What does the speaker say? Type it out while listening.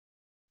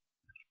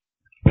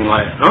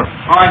嘛呀？喏，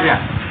好些。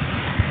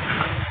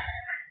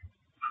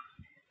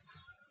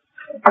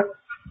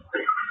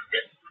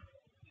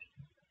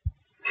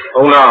好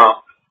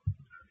了，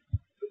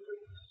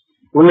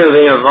我那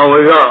人要让我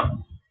个，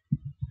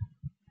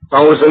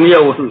让我生意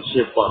我都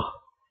吃吧。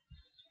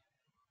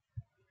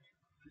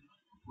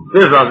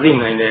这啥子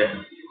来的？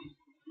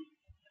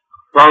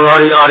让阿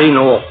里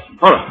弄，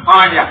好了，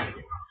好些。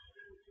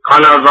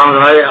看那让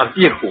来啊，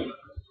别哭，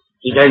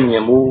一点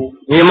年木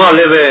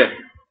来呗。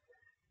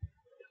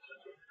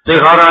这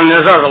哈人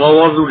那啥子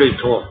娃做的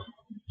错，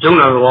就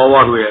那个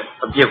娃做的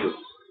啊，别哭，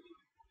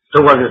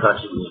这个是啥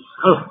情况？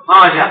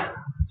好些。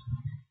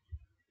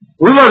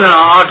为嘛呢？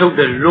阿头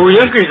的老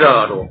人给啥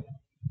了？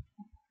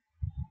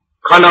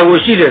看到我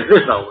写的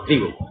这啥我这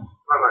个，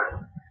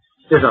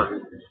这啥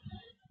子？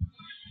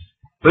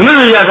我们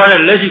人家他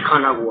来去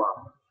看到过啊，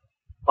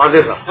把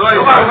这啥？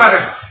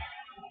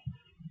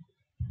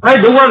哎，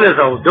都话这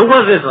啥？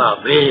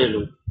没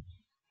路，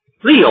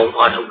只有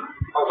阿头。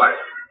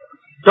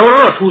找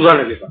到土山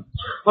那个啥，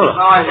好了。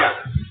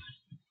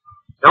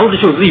然后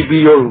就自己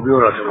比较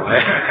了，是吧？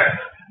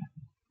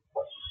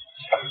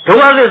都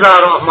话这啥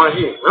了？马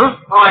戏，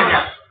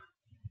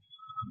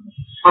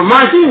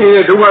马戏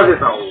你都话这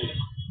啥？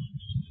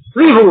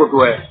师傅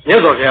对，你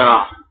说谁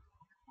啊？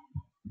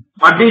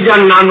啊，这家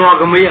难话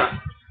个没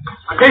呀？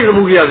啊，这个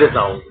目标是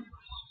啥？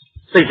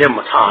这些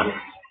没差呢。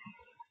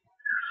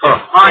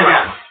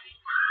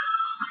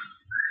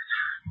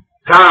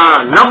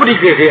他那不得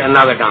给谁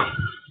那个账？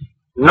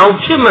老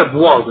皮没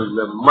不好就是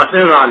没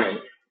身上呢。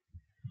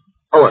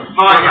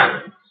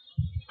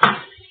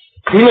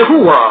今天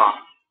后啊。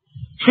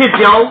切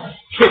椒，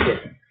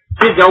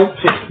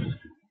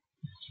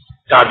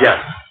咋的？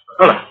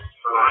好了，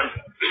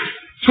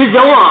切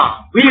椒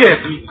啊，为了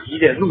比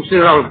的路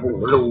身上不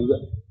路的，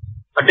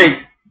啊这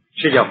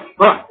切椒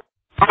啊，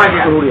多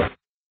的，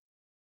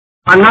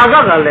啊哪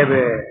个来呗？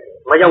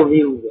我要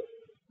牛的，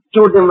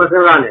就这么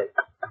身上的，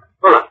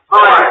好了，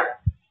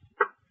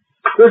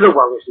这是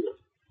我的事，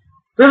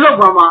这是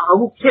我嘛，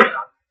我切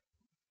啥？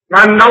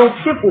那老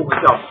皮不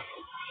叫，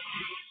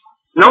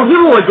老皮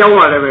我叫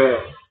我的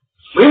呗。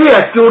没有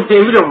就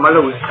对不了马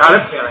路，啥都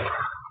骗了。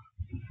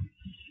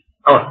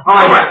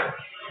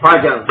发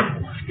奖，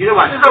你这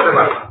玩意儿，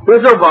这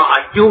是吧？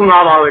就5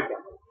把的奖。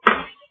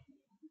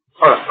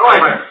好了，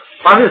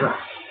发的啥？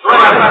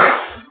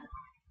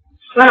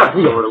那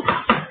是有了。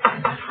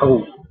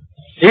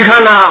你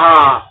看那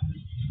哈，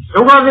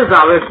如果是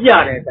啥个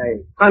下来的，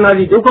看那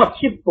里如果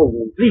皮布、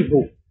内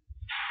部，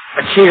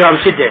切上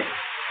去的，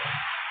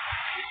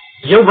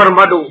有本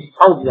马都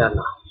好bien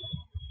了，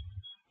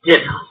别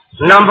他。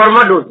नंबर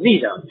में दो दी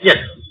था यस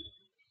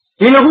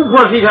तीनों को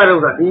फांसी खा रहे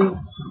होगा तीन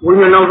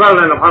उनमें नौकर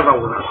लेना फांसा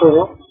होगा तो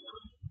वो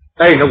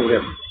कहीं न उड़े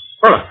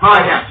बोला हाँ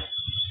क्या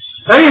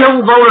कहीं न वो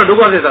बावला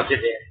दुकान से सब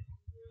चीज़ है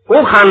वो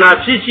खाना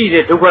चीज़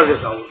है दुकान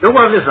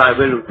से सारे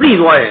बेलू तीन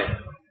वाले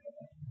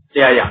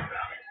क्या या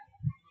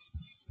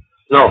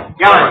नो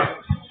क्या है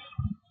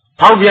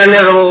भाव जाने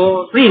तो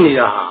तीन ही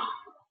रहा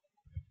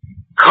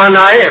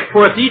खाना है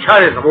फांसी खा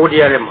रहे सब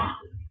ओडिया रे माँ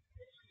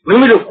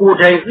मिमी लोग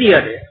कोठाई दिया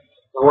रे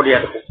ओडिया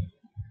रे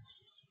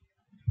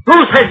都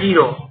才几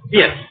多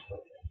变，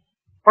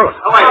好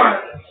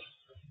了，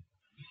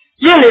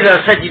变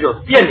的才几多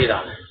变的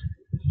了，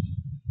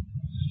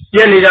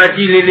变的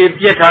几类的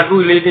别他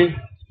对类的，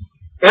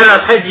那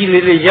才几类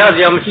的也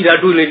是没其他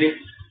对类的，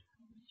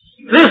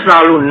这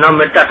三路那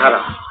么打他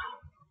了，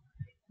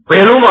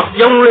白路嘛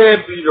标来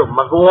比着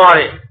没多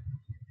的，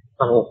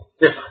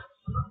这啥？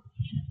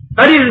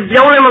但是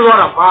标来没多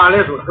了，爬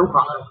来说都爬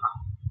了，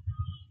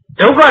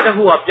都爬这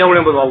个啊标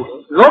来没多，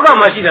老干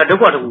嘛现在都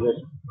爬这个。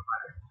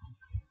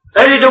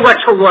但是这个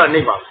抽过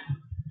那把，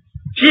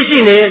脾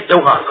气呢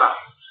都好了。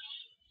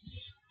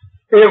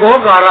这个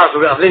干了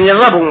说的，人家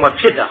那不么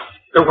ผิด的，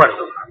都快了。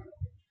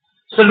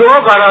是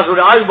罗干了说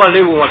的，阿有把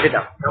那不么ผิด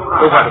的，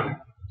都快了。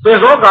所以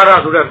说干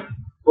了说的，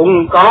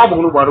干嘛不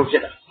能把都ผิ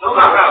ด的，都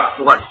快了，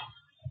都快了。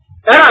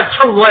哎呀，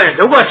抽过人，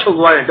都快抽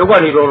过人，都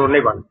快你说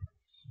那把，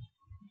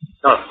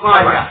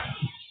啊，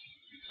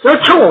这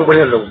抽我不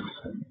能弄，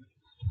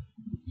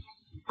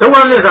都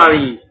快那啥的，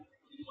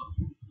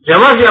什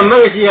么叫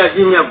没些啊，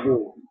今年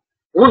不。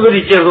我说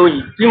的接受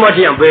起码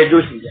这样不要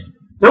就是的，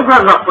都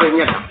看他不能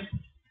念他，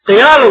这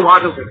样的话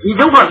都是，你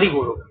就看这个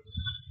了，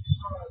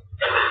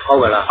好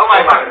个了，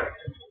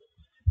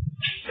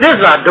这是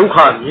都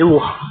看牛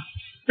哈，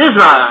这是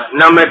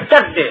那么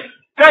大的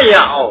这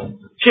样哦，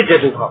现在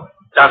都看，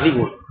咋这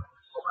个？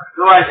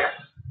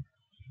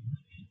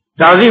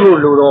咋这个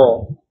路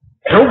咯？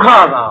都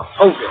看个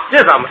好的，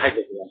这咱们还得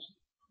这样，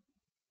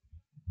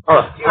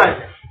好，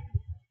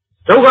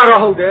都看个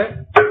好的。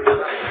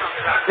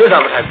这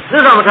咱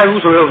们才无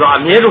所谓说，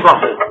面都看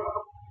好，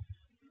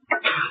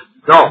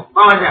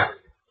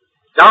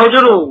然后就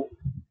是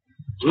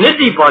内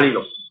地巴黎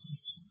了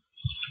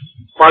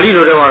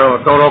的话咯，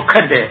到了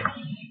看的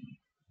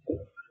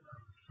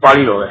巴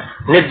黎了的，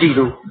内地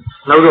都，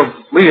那个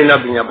没人那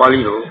边的巴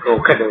黎了，都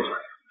看的。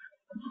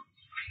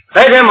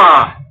那天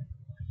嘛，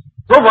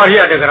我发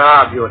现这个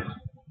啥表的，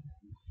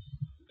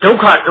 ဒုက္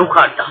ခ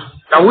တာ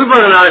ဒါဝိပ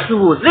ဿနာရှု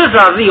ဖို့သစ္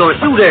စာသိအောင်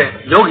ရှုတဲ့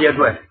ယောဂီအ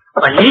တွက်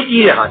အရေး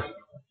ကြီးတဲ့ဟာ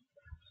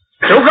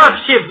ဒုက္ခ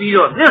ဖြစ်ပြီး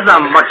တော့သစ္စာ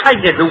မထိုက်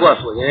တဲ့ဒုက္ခ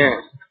ဆိုရင်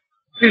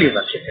သိလိမ့်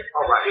မှာဖြစ်တယ်ဟု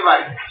တ်ပါပြီ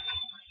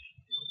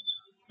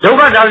ဒုက္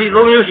ခတာစီ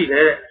၃မျိုးရှိတ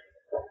ယ်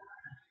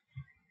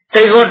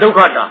တေသောဒုက္ခ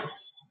တာ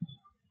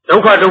ဒု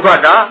က္ခ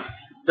တာ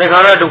သင်္ခါ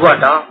ရဒုက္ခ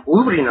တာဝိ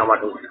ပရိနာမ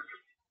ဒုက္ခတာ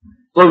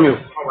၃မျိုး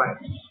ဟုတ်ပါ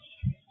ပြီ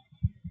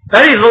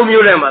အဲဒီ၃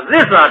မျိုးထဲမှာသ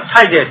စ္စာ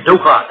ထိုက်တဲ့ဒု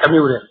က္ခတစ်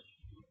မျိုးတည်း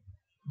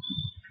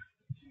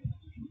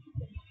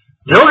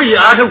ယောဂီ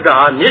အားထုတ်တာ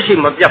မျက်စိ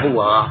မပြတ်ဘူး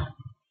ဟာ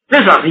သ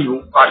စ္စာသိ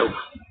ဖို့အားထုတ်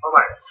တာဟုတ်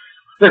ပါ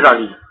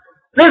ပြီ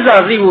သစ္စာ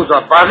သိဖို့ဆို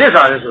တာဘာသစ္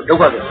စာလဲဆိုဒုက္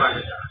ခသစ္စာ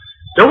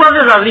သ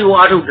စ္စာသိဖို့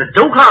အားထုတ်တယ်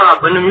ဒုက္ခ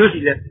ကဘယ်နှမျိုးရှိ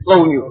လဲ၃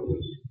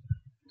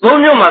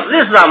မျိုးမှာသ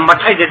စ္စာမ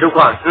ထိုက်တဲ့ဒုက္ခ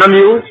2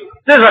မျိုး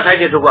သစ္စာထိုက်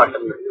တဲ့ဒုက္ခ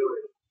1မျိုး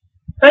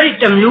အဲဒီ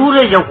1မျိုး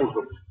လေးရောက်ဖို့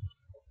ဆို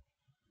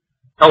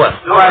ဟုတ်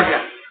ပါဗျာ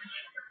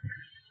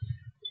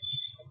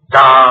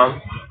ဒါ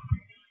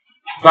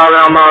သာရ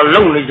မှာ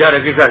လုံနေကြ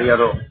တဲ့ကိစ္စတွေက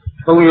တော့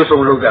၃မျိုးစုံ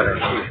လုပ်ကြတယ်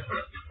ရှိ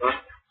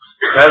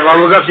တယ်ဒါဘာ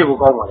လို့ကဖြစ်ဖို့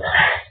ကောင်းပါလဲ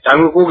ဒါ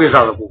မျိုးကိုယ်ကိစ္စ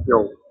တော့ကို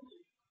ပြော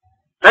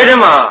အဲ့ဒီ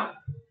မှာ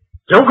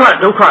ဒုက္ခ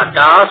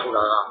တာဆို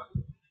တာက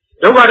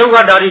ဒုက္ခ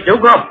တာဒီဒု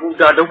က္ခပူ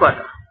တာဒုက္ခ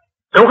တာ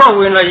ဒုက္ခ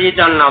ဝေဒနာယေ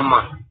တနာ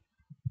မှာ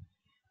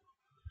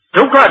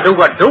ဒုက္ခဆို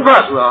တာ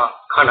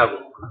ခန္ဓာ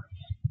ကိုယ်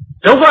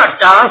ဒုက္ခ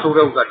တာဆို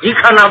တဲ့ဥစ္စာဒီ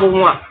ခန္ဓာဘုံ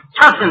ကချ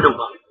ဆင်းဒုက္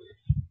ခ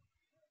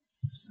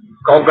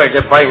ကောင်းကြ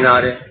တဲ့ပိုင်းနာ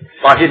တယ်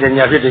ဘာဖြစ်တယ်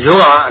ညာဖြစ်တယ်ယော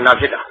ဂအနာ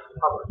ဖြစ်တာ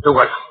ဒုက္ခ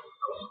တာ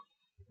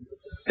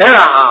အဲ့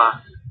ဒါဟာ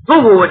သူ့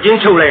ကိုအချင်း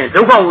ချုပ်လိုက်ရင်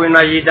ဒုက္ခဝေဒ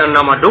နာယေတ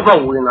နာမှာဒုက္ခ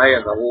ဝေဒနာ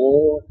ရဲ့သဘော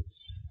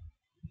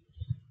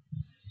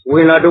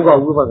ဝေဒနာဒုက္ခ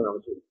ဝိပဿနာမ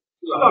ရှိ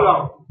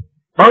ဘူး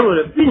ဘာလို့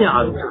လဲပညာ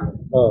အားလုံး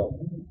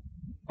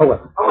ဟုတ်ကဲ့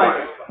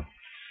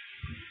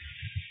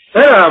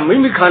အဲ့ဒါမိ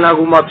မိခန္ဓာ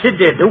ကိုယ်မှာဖြစ်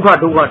တဲ့ဒုက္ခ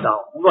တောင်ဝိ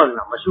ပဿ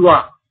နာမရှိရ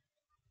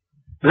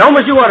နောက်မ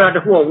ရှိရတာတ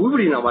ခုကဝိပ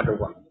ရိနာမဒုက္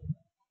ခ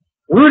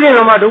ဝိပရိ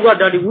နာမဒုက္ခ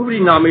တာဒီဝိပရိ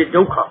နာမေ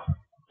ဒုက္ခတာ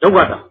ဒု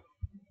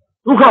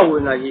က္ခဝေ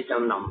ဒနာယေတ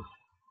နာ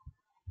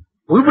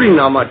ဝိပရိ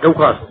နာမဒုက္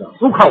ခဆိုတာ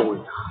ဒုက္ခဝေ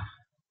ဒနာ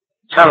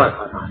ချမ်းသာ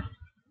ခံစား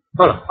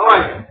ဟုတ်လားဟုတ်ပါ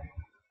ပြီ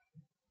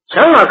ချ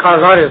မ်းသာခံ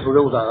စားတယ်ဆို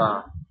တဲ့ဥစ္စာက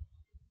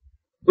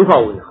ဒုက္ခ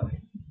ဝေဒနာ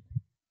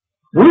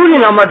ဝိပရိ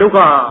နာမဒုက္ခ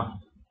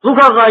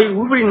ကာယ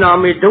ဝိပရိနာ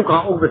မေဒုက္ခ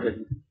ဥပ္ပတ္တိ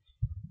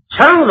ချ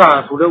မ်းသာ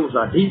ဆိုတဲ့ဥစ္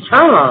စာဒီချ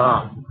မ်းသာက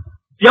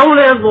ပြောင်း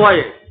လဲသွား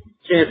ရဲ့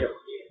ရှင်းတယ်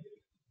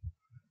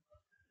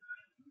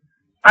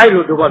အဲ့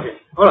လိုဒုက္ခဖြစ်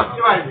ဟုတ်လားဖြ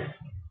စ်ပါပြီ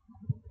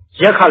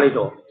ရက်ခလိုက်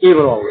တော့အေးမ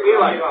လို့အေး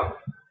ပါပါ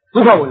ဒု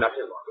က္ခဝေဒနာဖြ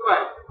စ်သွားဖြစ်ပါ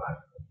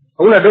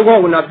ဟုတ်လားဒုက္ခ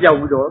ဝေဒနာပြောက်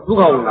ပြီးတော့ဒုက္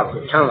ခဝေဒနာဖြ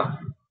စ်ချမ်းသာ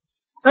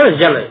အဲ့ဒါ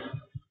ရက်လိုက်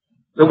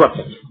ဒုက္ခဖြ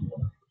စ်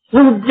သူ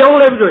ပြောင်း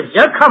လဲပြီးတော့ရ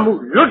က်ခတ်မှု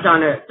လွတ်တာ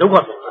နဲ့ဒုက္ခ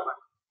ဖြစ်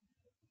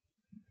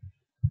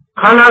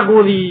ခန္ဓာကို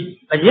ယ်ဒီ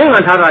အရင်က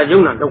ထားတာယုံ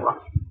နာဒုက္ခ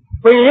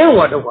ပင်ရင်ဝ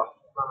ဒုက္ခ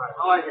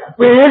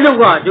ပင်ရင်ဒုက္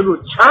ခကျတို့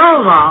ချ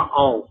မ်းသာ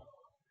အောင်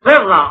သ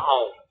က်သာအော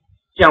င်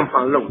ကြံဖ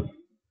န်လု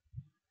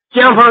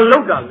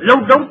ပ်တာလုံ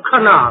တုံးခ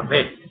ဏပဲ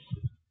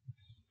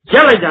ရ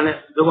က်လိုက်တာနဲ့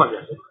ဒုက္ခပြ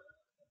န်ဒါ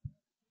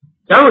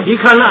တော့ဒီ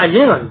ခန္ဓာအရ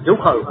င်ကဒု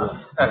က္ခလို့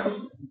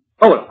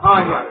ဟုတ်လား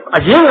အ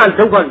ရင်က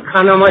ဒုက္ခခ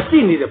န္ဓာမှာရှိ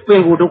နေတဲ့ပ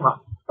င်ကိုဒုက္ခ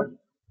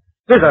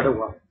သစ္စာဒုက္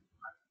ခ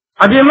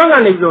အပြင်ဘက်က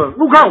နေပြီးတော့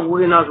ဒုက္ခဝေ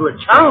ဒနာဆို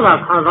ချမ်းသာ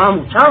ခံစား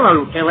မှုချမ်းသာ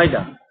လို့ထင်လိုက်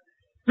တာ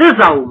သစ္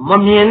စာကိုမ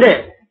မြင်တဲ့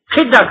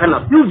ခိတ္တခဏ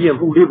ပြုပြင်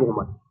မှုလေးပုံ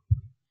မှာ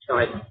ထင်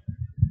လိုက်တာ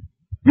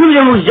ပြုပြ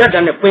င်မှုရက်တ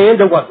ယ်နဲ့ပင်ရင်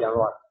ဒုက္ခပြန်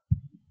သွားတာ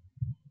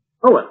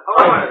ဟုတ်ပါ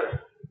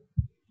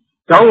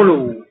ကြောင်း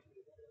လို့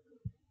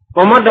ပ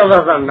မတ္တ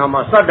သနာ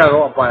မှာစတ္တ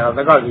ရောအပါယသ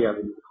ကကြီးရတ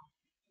ယ်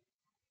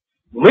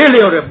မေ့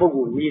လျော်တဲ့ပုဂ္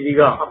ဂိုလ်ညီစီ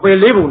ကအပယ်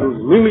လေးပုံလို့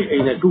မိမိအိ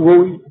မ်နဲ့တူ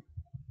ဖို့ကြီး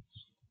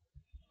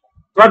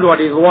သတ္တဝါ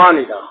တွေသွား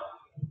နေတာ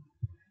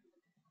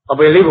အ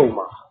ပယ်လေးပုံ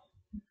မှာ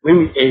မိ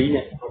မိအိမ်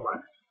နဲ့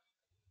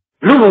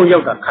လူပုံရော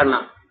က်တာခဏ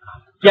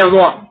ပြန်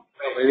သွား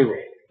အပယ်လေးပုံ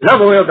လက်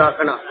ပုံရောက်တာခ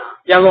ဏ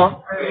ပြန်သွား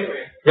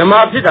ဓမ္မ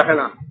ဖြစ်တာခ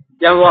ဏ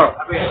ပြန်သွား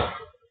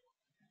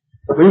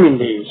တော့မိမိ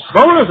နေ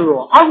ဘောင်းလို့ဆို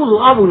တော့အကုသို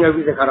လ်အပုညာ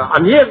ပြီးတဲ့ခါအ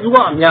မြဲသူက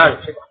အများ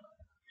ကြီးဖြစ်တာ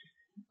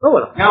ဟုတ်ပါ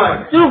လားများပါ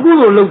ဘူးသူကု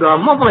သိုလ်လုပ်တာ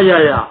မှတ်မှတ်ရ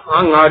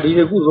ငါဒီ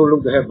နေ့ကုသိုလ်လု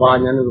ပ်တယ်ဘာ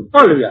ညာလို့ပ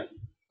တ်လို့ရ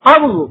အ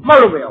ကုသိုလ်မှတ်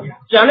လို့ပဲအောင်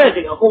ကြံတဲ့အ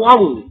ချိန်အကုန်အ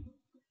ကုသိုလ်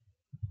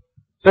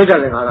စိတ်ကြ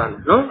တယ်ခါလား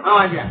နော်ဟုတ်ပါ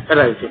ဗျာအဲ့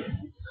ဒါဖြစ်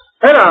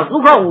အဲ့ဒါဒု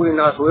က္ခဝေဒ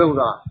နာဆိုရုံ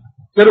က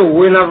ကျတော့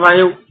ဝေဒနာပံ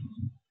ယုတ်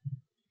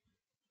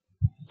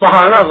ပ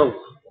ဟာရဆုံး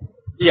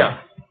ကြည့်ရ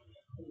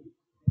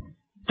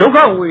ဒုက္ခ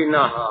ဝေဒ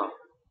နာဟာ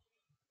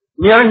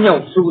မြားညော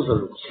င်စုဆို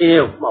လို့ဆင်း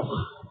ရဲမှတ်ပါ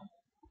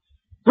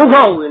ဒုက္ခ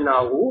ဝေဒနာ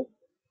ကို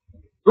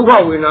ဒုက္ခ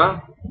ဝေဒနာ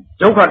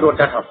ဒုက္ခတော့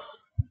တတ်တာ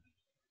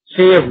ဆ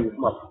င်းရဲမှု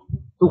မှတ်ပါ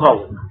ဒုက္ခ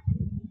ဝေဒနာ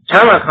ချ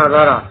မ်းသာခံ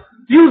စားတာ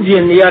ပြုပြ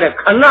င်နေရတဲ့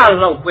ခဏ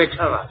လောက်ပဲချ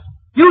မ်းသာ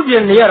ပြုပြ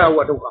င်နေရတာက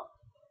ဒုက္ခ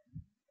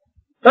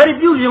ဒါဒီ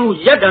ပြုပြင်မှု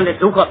ရက်တန်တဲ့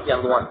ဒုက္ခပြန်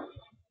သွား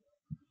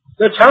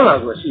တယ်ချမ်းသာ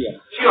ဆိုရှိရ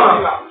ရှိပါ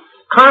ဘူး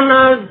ခန္ဓာ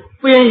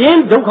ပင်ရင်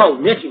ဒုက္ခကို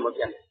မျက်စိမ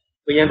ပြန်နဲ့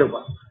ပင်ရင်ဒုက္ခ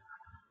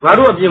ငါ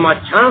တို့အပြင်မှာ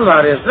ချမ်းသာ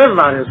တယ်သက်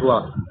သာတယ်ဆိုတာ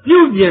ပြု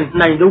ပြင်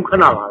နိုင်ဒုက္ခ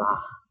နာပါလား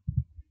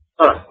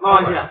ဟုတ်လားမှန်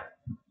ပါဗျာ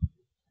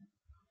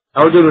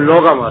နောက်ကျတော့လော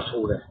ကမှာ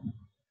ဆိုတယ်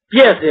ပြ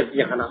ည့်စည်ပြ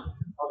ခဏ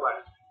ဟုတ်ပါ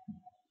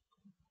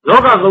လော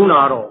ကသုံး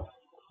တာတော့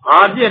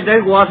ပြက်တို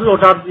င်းကွာလှုပ်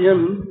ထားရင်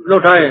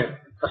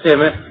အစင်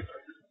ပဲ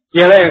ပြ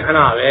င်လိုက်ခဏ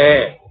ပဲ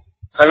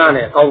ခဏ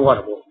နဲ့ကောင်းသွားတ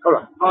ယ်ပေါ့ဟုတ်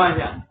လားဟုတ်ပါ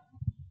ဗျာ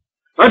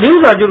ဒီဥ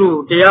စ္စာကျတို့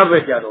တရားပဲ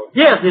ကြတော့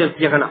ပြက်အစင်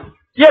ပြင်ခဏ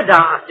ပြက်တာ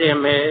အစင်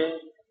ပဲ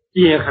ပြ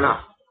င်ခဏ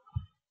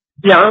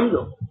ပြန်ပြီး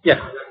တော့ပြက်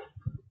တာ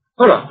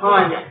ဟုတ်လားဟုတ်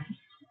ပါဗျာ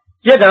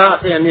ပြက်တာအ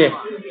စင်နဲ့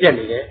ပြက်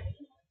နေတယ်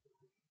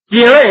ပြ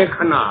င်လိုက်ခ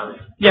ဏပဲ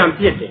ပြန်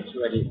ပြက်တယ်ဆို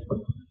ရည်ဟုတ်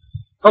လား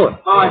ဟုတ်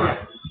ပါဗျာ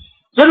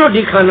ကျတို့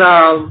ဒီခန္ဓာ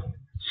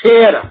ဆဲ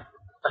ရတာ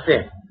အစ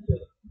င်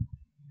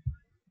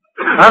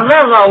အသ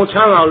က်ကောင်ချ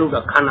မ်းသာလို့က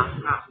ခန္ဓာ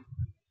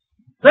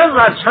သက်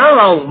သာချမ်း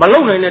သာမ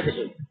လုံနိုင်တဲ့တ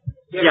ည်း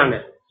ပြန်တ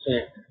ယ်ဆ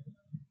င်း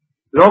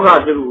လောက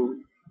ကျလို့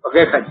အ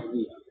ကဲခတ်ကြ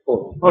ည့်ဟု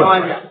တ်ပါ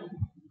ဗျာ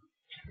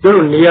ကျ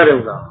လို့နေရတဲ့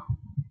ဥစ္စာ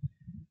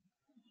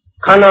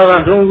ခန္ဓာက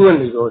တွန်းသွင်း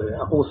နေတော့တယ်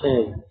အဖို့ဆ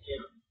င်း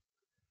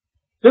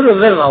ကျလို့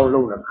သက်သာကို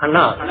လုံတာခန္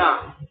ဓာ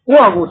ကို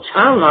ယ့်အကိုချ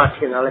မ်းသာထ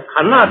င်တာလဲခ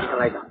န္ဓာထင်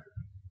လိုက်တာ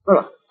ဟုတ်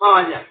လားမှန်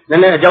ပါဗျာန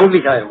ည်းနည်းအကြောင်းသိ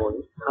ထားရင်ပေါ့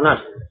လေခန္ဓာ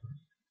ထင်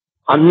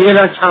အမြဲတ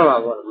မ်းချမ်းသာ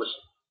တော့မရှိ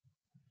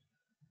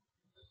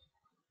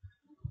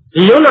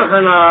ဒီယုံနာခ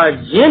န္ဓာ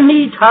ယဉ်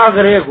နီးထားကြ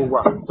တဲ့ကူက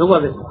ဒုက္ခ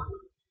သစ္စာ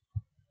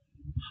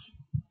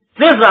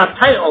သစ္စာ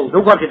ထိုက်အောင်ဒု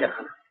က္ခဖြစ်တဲ့ခ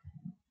န္ဓာ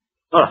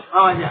ဟုတ်လားမှန်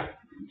ပါဗျာ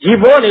ဒီ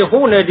ဘောနေ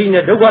ဟိုးနေဒီနေ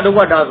ဒုက္ခ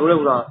တာဆိုတဲ့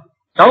ဥစ္စာ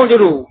တောင်းကျ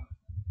တို့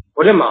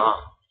ဘုရင်မှာ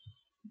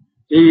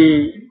ဒီ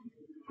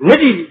နိ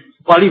တိ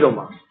ပါဠိတော်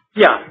မှာ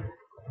ပြ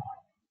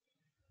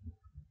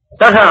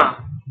တထ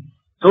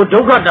ဆိုဒု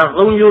က္ခတာ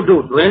သုံးမျိုး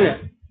တို့တွင်နဲ့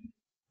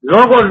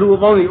လောကလူအ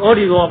ပေါင်းဒီဩ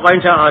ဒီသောအပို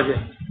င်းခြားအားဖြ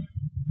င့်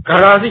ဂ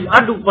ရာစီအ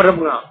တုပ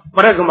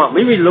ရကမ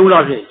မိမိလုံးလာ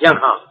ဖြင့်ယံ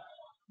ခါ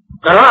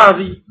ဂရာ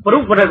စီပရု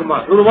ပရကမ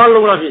သူတော်ဘာ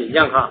လုံးလာဖြင့်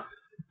ယံခါ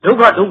ဒုက္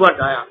ခ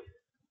တာယ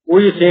ကို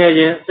ယ်ဆင်းရဲ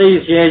ခြင်းစိတ်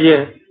ဆင်းရဲခြ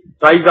င်း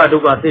ကာယကဒု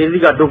က္ခစေတိ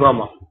ကဒုက္ခ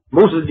မှာ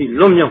မုစတိ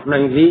လွတ်မြောက်နို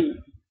င်သည်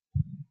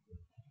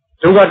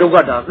ဒုက္ခ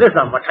တာသစ္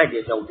စာမထိုက်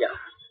တဲ့အကြောင်းပြ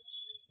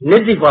နိ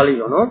တိပါဠိ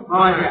တော်နော်မှန်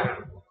ပါဗျာ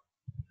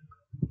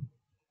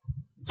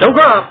ဒုက္ခ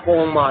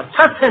ပေါ်မှာထ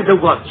ပ်ဆင့်ဒု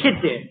က္ခဖြစ်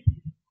တဲ့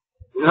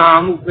နာ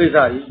မှုကိစ္စ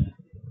ကြီး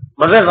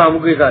မသက်သာမှု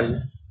ကိစ္စကြီး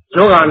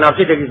ယောဂနာ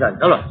ဖြစ်တဲ့ကိစ္စ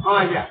ဟုတ်လားမှန်ပါ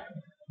ဗျာ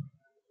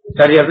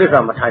ဒါရီသစ္စာ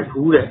မထိုက်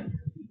ဘူးတဲ့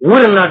ဝေ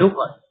ဒနာဒုက္ခ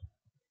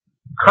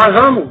ခံ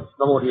စားမှု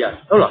သဘောတရား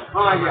ဟုတ်လားမှ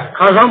န်ပါဗျာ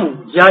ခံစားမှု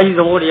ယာယီ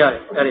သဘောတရား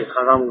တဲ့အဲဒီခံ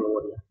စားမှုသ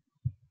ဘောတရား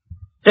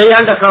တ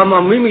ရားတစ်ခါမှ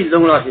မိမိ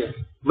လုံးလာဖြစ်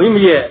မိ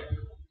မိရဲ့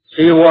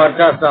ဇေဝတ္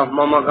တမ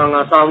မကံက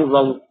စားမှု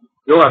ကောင်း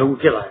ယောဂတို့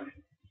ဖြစ်လာတယ်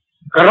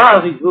ဂရ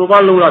စီသူဘာ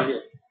လုံးလာဖြ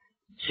စ်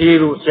ခြေ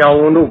တို့ဆရာဝ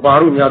န်တို့ဘာ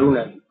တို့ညာတို့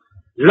နဲ့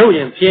လုံရ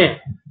င်ဖြင့်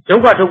ဒု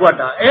က္ခ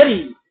တာအဲ့ဒီ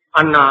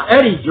အနာ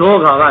အဲ့ဒီယော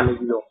ဂကနေ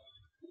ပြီးတော့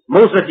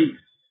မုစတိ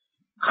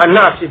ခဏ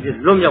ဖြစ်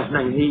လွတ်မြောက်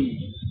နိုင်ပြီ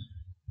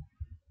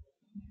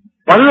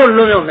ဘာလို့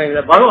လွတ်မြောက်နိုင်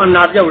လဲဘာလို့အ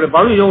နာပြောက်လဲဘာ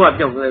လို့ယောဂ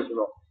ပြောက်လဲဆို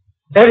တော့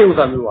အဲ့ဒီဥစ္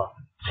စာမျိုးက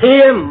ဆ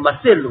င်းမ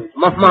စစ်လို့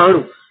မမှန်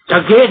လို့တ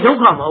ကယ်ဒုက္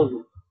ခမဟုတ်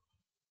ဘူး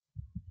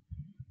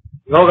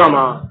လောက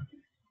မှာ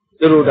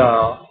သူတို့ဒါ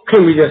ခ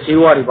င်ပြီးတဲ့ဇေ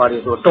ဝတွေပါတ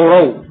ယ်ဆိုတော့တော်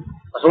တော့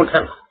အဆုံးထ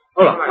က်လာ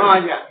ဟုတ်လားမှန်ပါ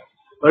ဗျာ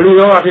ဘယ်လို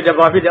ယောဂဖြစ်တယ်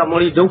ဘာဖြစ်တယ်အမော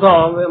လီဒုက္ခ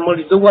အမော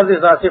လီဒုက္ခသ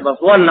စ္စာဖြစ်ပါ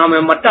သွားနာမ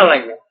ယ်မတက်လို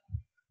က်နဲ့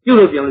ပြု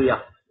လို့ပြင်လို့ရ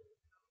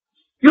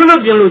ပြုလို့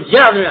ပြင်လို့ရ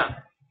တယ်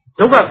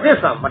ဒုက္ခသစ္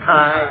စာမ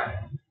ထိုင်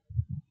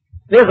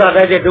သစ္စာ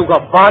တိုက်တဲ့ဒုက္ခ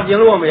ဘာပြင်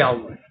လို့မရ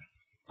ဘူး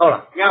ဟုတ်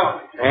လားရပါ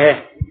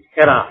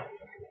အဲ့ဒါ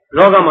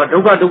လောကမှာဒု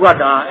က္ခ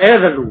တာအဲ့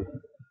ဒါလို့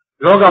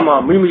လောကမှာ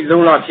မိမိ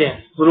လုံးလာဖြင့်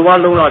သူတော်ဘာ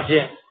လုံးလာဖြ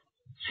င့်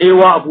ဆေး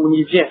ဝါးအကူအ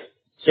ညီဖြင့်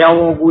ဆရာဝ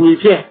န်အကူအညီ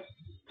ဖြင့်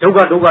ဒုက္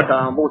ခတာ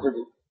မဟုတ်သေး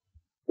ဘူး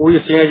ကို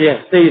ယ်ဆင်းရဲခြင်း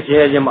စိတ်ဆင်း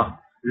ရဲခြင်းမှာ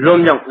လွတ်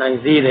မြောက်နိုင်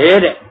သေးတယ်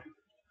တဲ့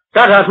တ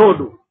ထာထို့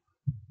တူ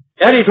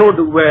အဲ့ဒီထို့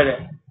တူပဲတဲ့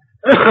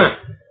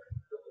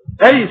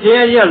အဲ့ဒီဆင်း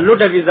ရဲခြင်းလွတ်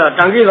တဲ့ကိစ္စတ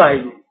န်ကိစ္စ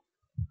ကြီး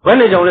ဘယ်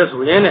နဲ့ကြောင့်လဲ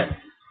ဆိုရင်တဲ့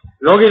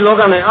လောကီလော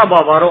က၌အပ္ပ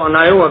ဘာရောအ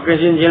နာယောကကင်း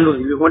ရှင်းခြင်းလို့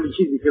ဒီလိုဟောတိ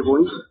ရှိသည်ဖြစ်ကုန်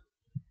၏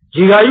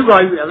ဇီဃာယုကာ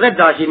ယုအသက်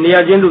တာရှိနေရ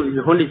ခြင်းလို့ဒီ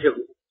လိုဟောတိဖြစ်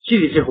ကုန်ရှိ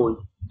သည်ဖြစ်ကုန်၏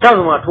တော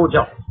က်မှာထိုး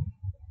ကြောက်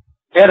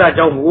အဲ့ဒါ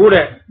ကြောင့်မို့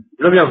တဲ့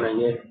လွတ်မြောက်နိုင်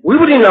ရဲ့ဝိ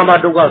ပရိနာမ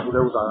ဒုက္ခဆို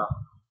တဲ့ဥစ္စာက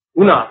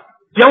ခုန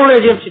ပြောင်းလဲ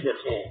ခြင်းဖြစ်တဲ့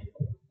ဆင်း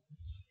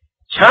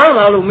ချမ်း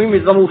သာလို့မိမိ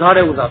သမှုထား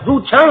တဲ့ဥစ္စာသူ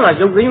ချမ်းသာ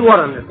ရုပ်သိမ်းသွား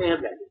တာနဲ့ဆင်းရဲ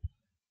ပြန်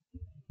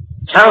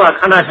ချမ်းသာ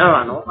ခန္ဓာချမ်း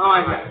သာနော်မှန်ပါ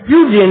ဗျာပြု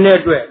ပြင်တဲ့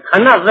အတွက်ခ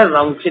န္ဓာသက်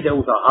သာမှုဖြစ်တဲ့ဥ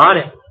စ္စာဟာ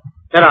တဲ့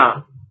အဲ့ဒါ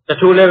တ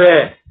ချို့လည်းပဲ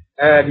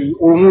ဒီ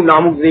အိုမှုနာ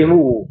မှုသိမှု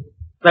ကို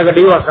သက္က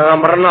တိဝသံဃာ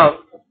မရဏ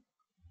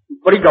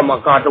ပရိကမ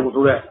ကာတု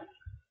ဆိုတဲ့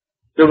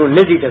သူတို့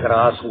နိတိတက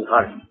ရာဆို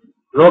ထားတယ်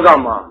လောက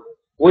မှာ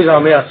ဝိဇ္ဇာ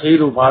မယဆေး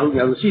တို့ဘာလို့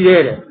ညာလို့ရှိ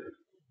သေးတယ်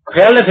အ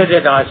ခဲလက်ထက်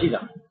တဲ့ဒါရှိ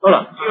တာဟုတ်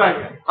လားရှိပါ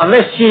ဗျာအသ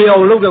က်ရှည်အော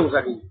င်လုပ်တဲ့ဥစ္စာ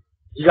ဒီ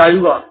ဇာယု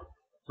က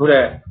ဆို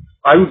တဲ့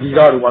အာယုဒီ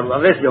ကာတို့ဘာလို့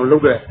အသက်ရှည်အောင်လု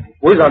ပ်တဲ့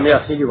ဝိဇ္ဇာမယ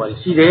ဆေးတွေပါ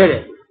ရှိသေးတ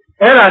ယ်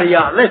အဲ့ဒါတွေက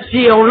အသက်ရှ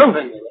ည်အောင်လုပ်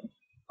နိုင်တယ်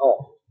ဟော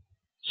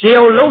ရှည်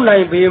အောင်လုပ်နို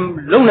င်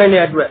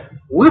တဲ့အတွက်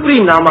ဝိပရိ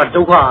နာမ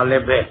ဒုက္ခအားလ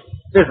ည်းပဲ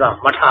သစ္စာ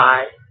မထို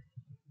င်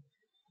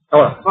ဟု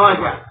တ်လားဟုတ်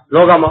ပါ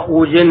လောကမှာ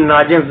အိုခြင်းနာ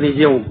ခြင်းသိ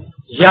ခြင်းကို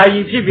ယာယီ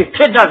ဖြစ်ခ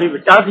က်တာဖြ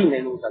စ်တားသိနို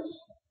င်လို့ဆို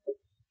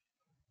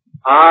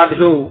တာတ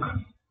ချို့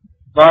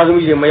ဘာသ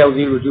မီးတွေမရောက်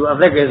သေးလို့သူအ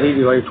သက်ကယ်သေး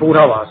တွေပါထိုး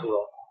ထားပါဆို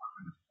တော့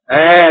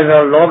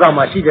ဆိုလောက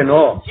မှာရှိတယ်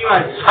နော်ရှိပါ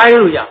ဆိုင်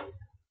လို့ရ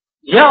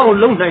အောင်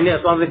လုံနိုင်တဲ့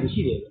အသွားသက်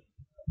ရှိတယ်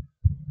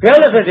ဘယ်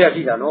လက်ဆက်တည်း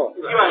ရှိတာနော်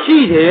ရှိ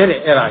တယ်တဲ့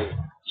အဲ့ဒါကြီး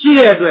ရှိ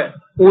တဲ့အတွက်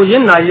ကိုရ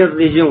င်းနာရဲ့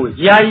သိချင်းကို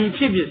ယာယီ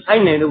ဖြစ်ဖြစ်ဆို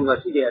င်နေလို့ဆိုတာ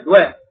ရှိတဲ့အတွ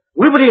က်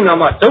ဝိပရိနာ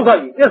မဒုက္ခ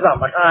ကြီးသစ္စာ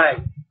မထိုက်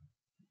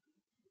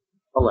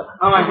ဟုတ်ကဲ့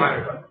မှန်ပါပါ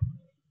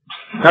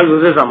ဒါလို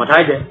သစ္စာမထို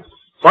က်တဲ့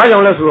ဘာကြော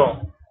င့်လဲဆိုတော့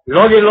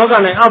လောကီလောက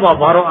နဲ့အဘ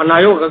ဘာတော့အနာ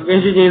ရောက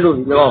င်းရှင်းချင်းလို့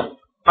ဒီတော့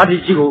အတ္တိ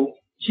ရှိကို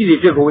ရှိသည်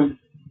ဖြစ်ကုန်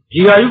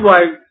ဒီဃာယုပါ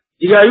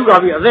ဒီဃာယုက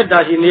ပြီးအသက်တာ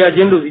ရှိနေရခြ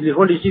င်းလို့ဒီ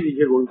ဟောဒီရှိသည်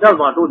ဖြစ်ကုန်တောက်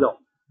သွားတို့ကြောင့်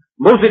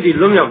မုတ်စိတ်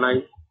လွတ်မြောက်နိုင်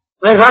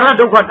သင်္ခါရ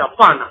ဒုက္ခတာ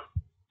ပနာ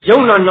ယုံ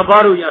နာနှစ်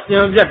ပါးတို့ရအစ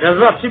ဉ်အပြတ်ဒ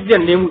ဇဖြစ်ပြ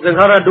နေမှုသင်္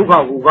ခါရဒုက္ခ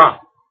ကိုက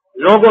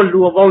လောကလူ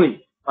အပေါင်းကြီး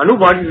အနု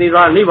ပါတိသေ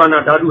သာနိဗ္ဗာန်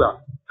ဓာတုဟာ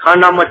ခန္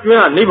ဓာမကျွ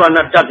င်းကနိဗ္ဗာန်တ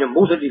တ်ဖြင့်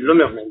မုတ်စိတ်လွတ်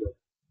မြောက်နိုင်တယ်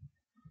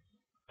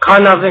ခ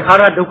န္ဓာသင်္ခါ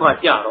ရဒုက္ခ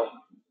ကြတော့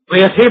ဘ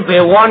ယ်သေးဘ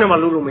ယ်ဝါနဲ့မှ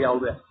လို့မရ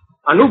ဘူးတဲ့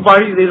အနုပါ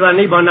တိသေသာ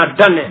နိဗ္ဗာန်ဓာ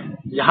တ်နဲ့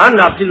ယဟန္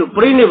တာဖြစ်လို့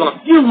ပြိနိဗ္ဗာန်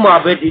ပြုမှာ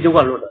ပဲဒီဒုက္ခ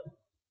လွတ်တယ်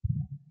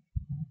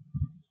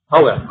ဟု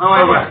တ်ကဲ့မှ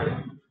န်ပါပါ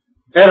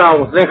အဲ့ဒါ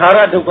ကိုသင်္ခါရ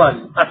ဒုက္ခ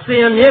အစ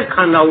ဉ်အမြဲခ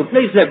န္ဓာကို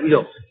နှိမ့်ဆက်ပြီး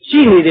တော့ရှိ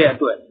နေတဲ့အ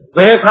တွက်ဘ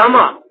ယ်ခါ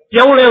မှ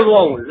ပြောင်းလဲ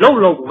သွားအောင်လှုပ်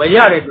လို့မရ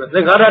တဲ့အတွက်သ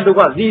င်္ခါရဒုက္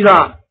ခသီး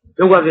သား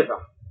ဒုက္ခသစ္စာ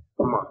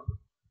မှန်ပါ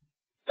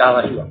ဒါ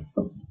ပါရှိပါ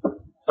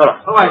ဟုတ်လား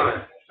ဟုတ်ပါပြီ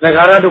သင်္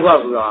ခါရဒုက္ခ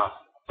ဆိုတာ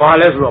ဘာ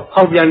လဲဆိုတော့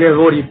ဖောက်ပြန်တဲ့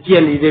ဇောဒီပြ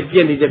က်နေတယ်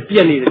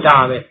ဒါ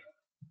ပဲ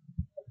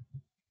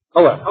ဟု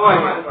တ်ကဲ့ဟုတ်ပါ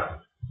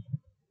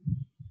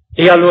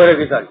ပြီတရားလွယ်တဲ့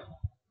ကိစ္စ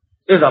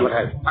သစ္စာမ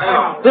ထိုက်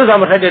သစ္စာ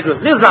မထိုက်တဲ့အတွက်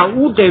သစ္စာ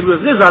ဥတည်ပြီး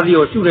သစ္စာစီ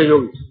ကိုရှုတဲ့ယော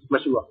ဂီမ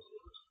ရှိပါ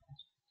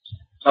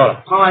ဟုတ်လား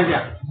မှန်ပါဗျာ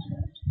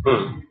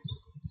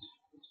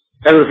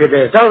အဲ့လိုဖြစ်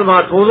တဲ့သောသမ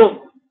ထိုးလို့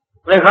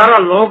သင်္ခါရ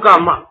လောက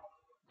မှာ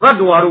သတ္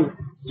တဝါတို့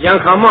ယံ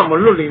ခါမမ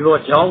လွတ်လေသော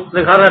ကြောင့်သ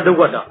င်္ခါရဒုက္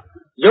ခတာ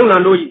ယုံနာ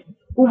တို့ဤ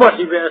ဥပ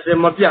တိပဲအစင်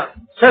မပြ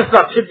ဆက်စ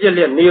ပ်ဖြစ်ပြ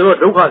လျက်နေသော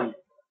ဒုက္ခသည်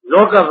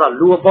လောကက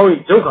လူအပေါင်းဤ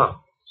ဒုက္ခ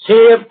ဆ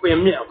င်းရဲပင်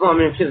မြအမှန်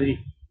ပင်ဖြစ်သည်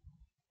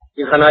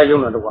ဒီခန္ဓာယုံ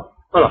နာဒုက္ခ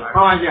ဟုတ်လားမှန်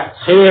ပါဗျာ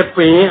ဆင်းရဲပ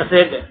င်အစဲ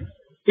တဲ့ဣ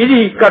တိ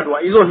ကတ္တဝါ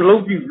ဤသို့နှ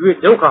လုံးပြု၍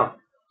ဒုက္ခ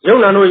ယုံ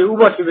နာတို့ဤဥ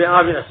ပတိပဲအ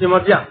ပြင်အစင်မ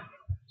ပြ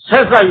ဆ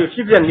က်စပ်၍ဖြ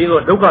စ်ပြနေ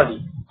သောဒုက္ခသ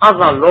ည်အ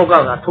သလောက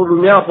ကထိုလူ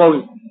များအပေါင်းဤ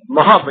မ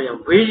ဟာဗယံ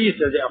ဘေးကြီး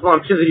တဲ့အမှန်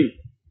ဖြစ်သည်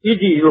ဣ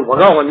တိတို့ဘ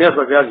ဂဝါမြတ်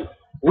စွာဘုရားသည်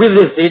ဝိသ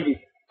စေတိ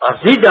အ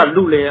ဇိတ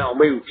လူလင်အောင်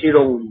မေကိုဖြေ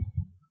တော်မူသည်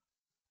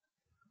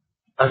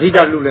အဇိတ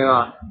လူလင်က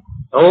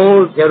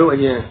ကျတို့အ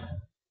ရင်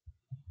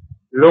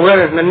လွန်ခဲ့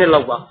တဲ့2နှစ်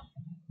လောက်က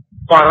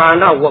ပါရ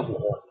ဏဝတ်ကို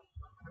ဟော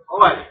ဟုတ်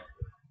ပါပြီ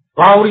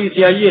ဘာဝရီဆ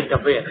ရာကြီးရဲ့တ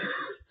ပည့်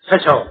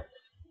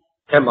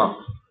16ထဲမှာ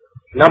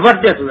နံပါတ်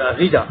1ဆိုတာအ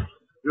ဇိတ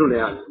လူလ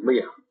င်ကမေး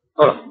ရ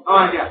ဟုတ်လားဟုတ်ပါ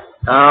ဗျာ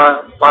ဒါ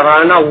ပါရ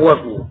ဏဝတ်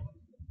ကို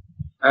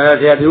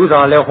ဆရာဒီဥစ္စာ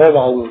လည်းဟော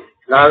ပါဦး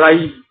လာက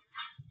ကြီး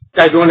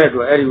တိုက်တွန်းတဲ့အ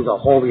တွက်အဲ့ဒီဥစ္စာ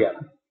ဟောပြရ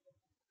တာ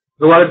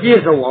သူကပြည့်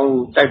စုံအောင်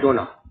တိုက်တွန်း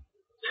တာ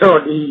ဆို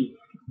တော့ဒီ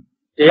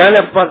တရား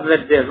နဲ့ပတ်သ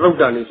က်တဲ့သုတ်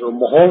တန်တွေဆို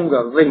မဟောဘူးက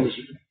သိမ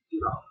ရှိ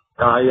ဘူး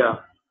ဒါရ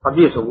အပြ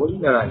ည့်စုံဘူး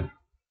အဲ့ဒါကြီး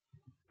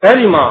အဲ့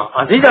ဒီမှာ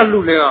အဓိကလူ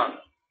လည်းက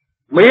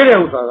မေးတဲ့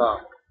ဥစ္စာက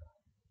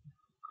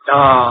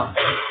ဒါ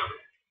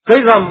သိ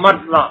က္ခာမတ္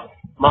တ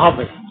မဟာ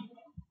ဘေ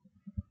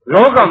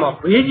လောကမှာ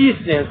ဘေးကြီး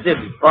စင်စစ်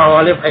ပြီးဘာ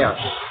လဲဖတ်ရ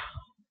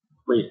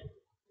မေး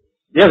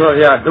ရသော်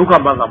ရဒုက္ခ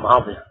မတ္တမဟာ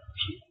ဘေ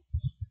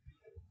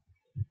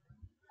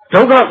ဒု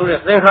က္ခဆိုတဲ့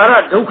သင်္ခါရ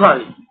ဒုက္ခ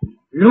ကြီး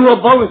လူအ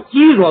ပေါင်း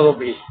ကြီးသွားတော့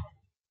ပြီ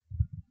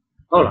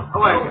ဟုတ်လားဟု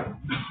တ်ပါဘူး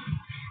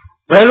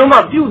ဘယ်လိုမှ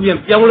ပြုပြင်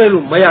ပြောင်းလဲ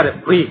လို့မရတဲ့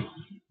ဘေး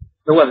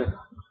ဒုက္ခသစ္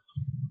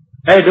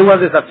စာဒုက္ခ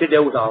သစ္စာဖြစ်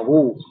တဲ့ဥစ္စာ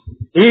ကို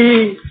ဒီ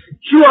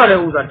ရှုရတဲ့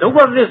ဥစ္စာဒုက္ခ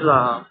သစ္စာ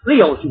သိ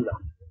အောင်ရှုတာ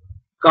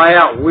ကာယ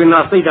ဝေဒနာ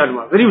စိတ်ဓာတ်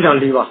မှာသတိပဋ္ဌာန်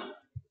၄ပါး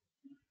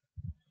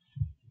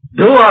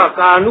တို့ဟာ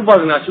ကာနုပါ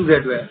ဒနာရှုတဲ့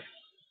အတွက်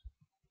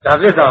ဒါ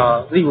သစ္စာ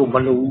သိဖို့မ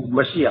လိုဘူးမ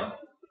ရှိရ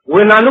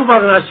ဝေဒနာနုပါ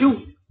ဒနာရှု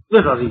သ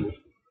စ္စာသိဖို့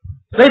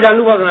စိတ်ဓာတ်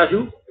နုပါဒနာရှု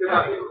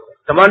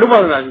ဓမ္မနုပါ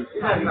ဒနာရှု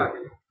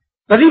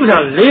သတိပဋ္ဌာ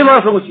န်၄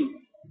ပါးဆုံးရှိ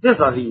သစ္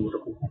စာသိဖို့တ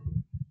ခု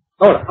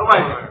ဟုတ်လားဟုတ်ပါ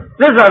ပြီ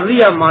သစ္စာသိ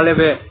ရမှာလည်း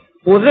ပဲ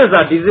ကိုသစ္စာ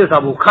ဒီသစ္စာ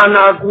ကိုခန္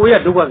ဓာကိုယ်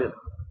ရဲ့ဒုက္ခသစ္စာ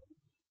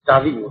ဒါ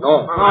သိဖို့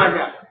နော်မှန်ပါ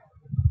ဗျာ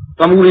သ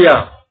မုဒိယ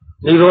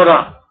နိရောဓ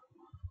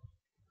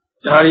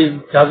ဒါ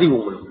သိ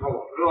ဖို့မလိုဟုတ်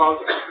ပါ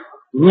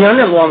ဘူးဉာဏ်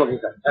နဲ့သွားမှာကိ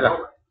စ္စအဲ့ဒါ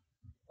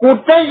ကို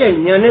တိုက်ရဲ့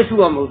ဉာဏ်နဲ့ရှု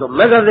ရမှာဆို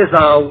မဂ္ဂသစ္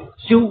စာ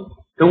ရှု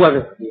ဒုက္ခသ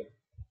စ္စာသိ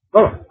ဟု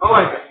တ်လားဟုတ်ပါ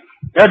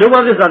ပြီဒုက္ခ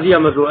သစ္စာသိရ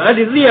မှာဆိုအဲ့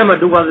ဒီသိရမှာ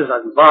ဒုက္ခသစ္စာ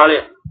သိဘာလဲ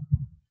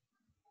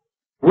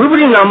ဝိပ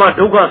ရိနာမ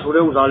ဒုက္ခဆို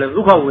တဲ့ဥစ္စာလဲ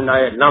ဒုက္ခဝိညာ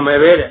ဉ်ရဲ့နာမည်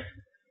ပဲတဲ့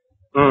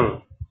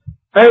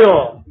အဲ့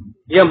တော့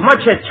ဒီမှတ်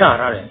ချက်ချ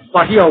ထားတယ်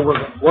ပါဠိတော်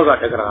ဝက်က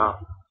တက္ကရာ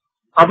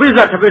အပိစ္ဆ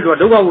ထပိတော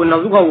ဒုက္ခဝိညာ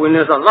ဉ်ဒုက္ခဝိညာ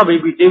ဉ်သသဗ္ဗေ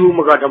ပိတေဝမ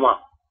ကဓမ္မ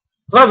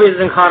သဗ္ဗေသ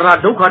င်္ခါရ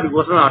ဒုက္ခတိဝ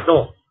ဆနာ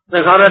တော့သ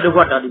င်္ခါရဒုက္ခ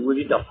တာတိဝိ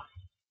သိတော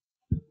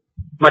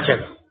မှတ်ချက်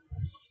က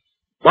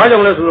ဘာကြော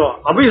င့်လဲဆိုတော့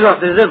အပိစ္ဆ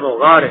သင်္စေတော်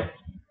ကားတဲ့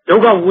ဒု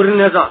က္ခဝိ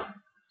ညာဉ်သ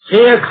ဆ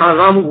င်းရဲခံ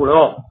စားမှုကို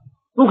တော့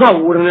ဒုက္ခ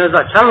ဝိညာဉ်သ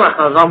ချမ်းသာ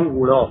ခံစားမှု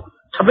ကိုတော့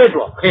ထပိ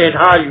တောဖယ်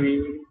ထား၍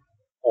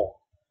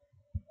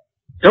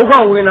ဒုက္ခ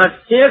ဝေဒနာ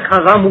ဆင်းရဲခံ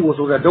စားမှုကို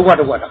ဆိုတဲ့ဒုက္ခ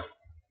တာဟုတ်လား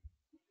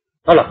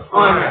ဟုတ်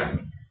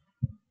ပါ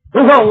ဘူးဒု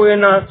က္ခဝေဒ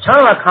နာချ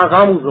မ်းသာခံ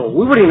စားမှုဆို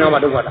ဝိပရိနာမ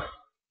ဒုက္ခတာ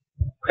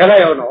ဖယ်လို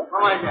က်ရောနော်မှ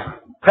န်ပါဗျာ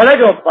ဖယ်လိုက်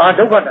တော့ဘာ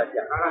ဒုက္ခတာ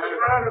ကြာ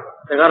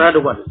သင်္ခါရဒု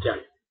က္ခတာကြာ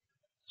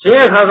ဆင်း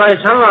ရဲခံစား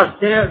ချမ်းသာ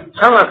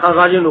ခံ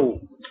စားခြင်းတို့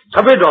ထ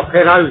ပိတောဖ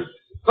ယ်ထား၍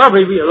သဗ္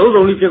ဗေပိအလုံး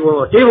စုံလေးဖြစ်ကုန်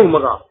တော့တေဘုံမ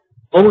က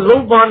ဘုံ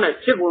ဆုံးပါး၌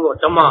ဖြစ်ကုန်တော့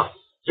ဓမ္မ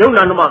ယုံ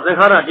နာဓမ္မသင်္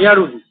ခါရတရား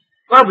တို့သည်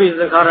သဗ္ဗေသ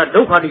င်္ခါရ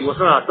ဒုက္ခတိဝဆ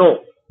နာတော့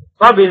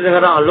သဗ္ဗေသင်္ခါ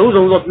ရအလုံး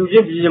စုံသောပြုခြ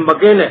င်းပြခြင်းမ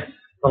ကင်းတဲ့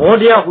သဘော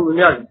တရားဟူ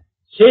များ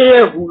ရှင်းရဲ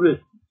ဟူ၍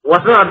ဝ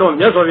ဆနာတော့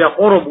မြတ်စွာဘုရား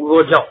ဟောတော်မူ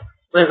သောကြောင့်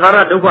သင်္ခါရ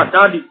ဒုက္ခ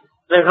တာတိ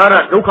သင်္ခါရ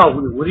ဒုက္ခဟူ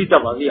ဝိရိတ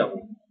ပါစေရအော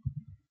င်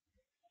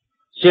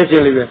ရှင်းရှ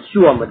င်းလေးပဲရှု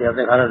ရမှာတရားသ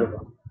င်္ခါရဒုက္ခဟု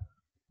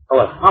တ်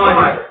လားမှန်ပါ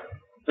ပါ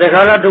သင်္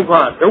ခါရဒုက္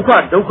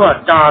ခ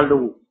တာ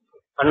လို့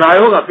အနာ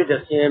ရောဂါဖြစ်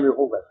တဲ့ဆင်းရဲမျိုး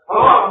ဟုတ်ကဲ့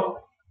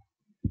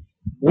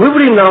ဝိပ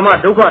ရိနာမ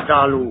ဒုက္ခတာ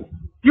လို့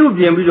ပြု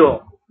ပြင်ပြီးတော့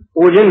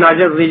ဟိုချင်းနာ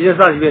ချက်သေချင်း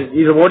စသည်ဖြင့်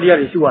ဒီသဘောတရား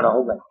တွေရှုရတာ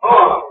ဟုတ်ကဲ့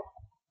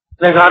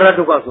သင်္ခါရ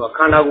ဒုက္ခဆိုတာခ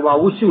န္ဓာကိုယ်မှာ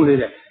ဝှရှုနေ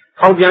တဲ့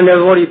ဖောက်ပြန်တဲ့သ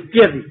ဘောတွေပြ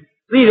က်ပြီး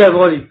သိတဲ့သ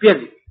ဘောတွေပြက်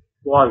ပြီး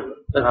သွားပြီ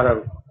သင်္ခါရ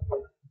ဒုက္ခဟု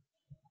တ်ပါ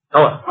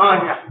ဘူး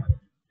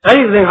အဲ့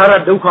ဒီသင်္ခါရ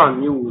ဒုက္ခ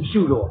မျိုးကို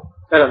ရှုတော့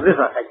အဲ့ဒါသစ္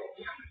စာထိုက်တယ်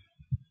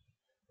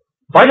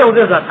ဘာကြောင့်သ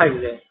စ္စာထိုက်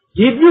လဲ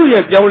ဒီပြု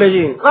ရဲ့ပြောင်းလဲခြ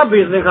င်းသဗ္ဗေ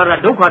သင်္ခါရ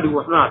ဒုက္ခတိဝ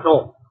ဆနာ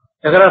တော့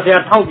ဒါကြဆရာ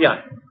ထောက်ပြတယ်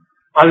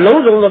အ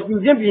လုံးစုံသောပြု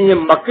ခြင်းပြင်းခြ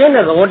င်းမကင်း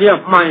တဲ့သဘောတရား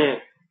မှန်ရင်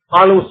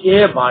အလုံးရှ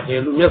င်းပါတယ်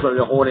လို့မြတ်စွာဘု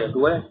ရားဟောတဲ့အ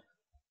တွက်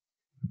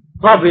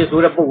သဗ္ဗေဆို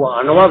တဲ့ပုဂ္ဂိုလ်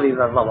အနဝသေ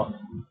သာသဗ္ဗ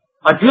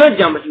အကျွဲ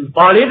ကြံမရှိ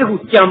ဘာလေးတခု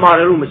ကြံပါတ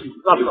ယ်လို့မရှိ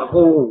သဗ္ဗေဟုတ်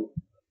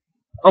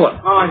ဟုတ်ပါမှ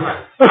န်ပါဗျာ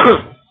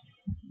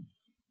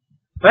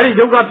အဲ့ဒီ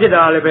ဒုက္ခဖြစ်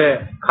တာလည်းပဲ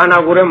ခန္ဓာ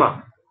ကိုယ်ထဲမှာ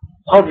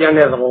ဖောက်ပြန်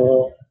တဲ့သဘော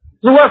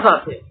သူဝဆ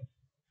ဖြစ်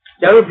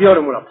ကျတို့ပြောတ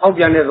ယ်မို့လားဖောက်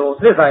ပြန်တဲ့သဘော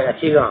သစ္စာရဲ့အ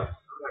ခြေခံ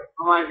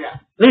မှန်ပါဗျာ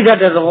သိတတ်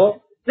တဲ့သဘော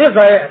သစ္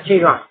စာရဲ့အခြေ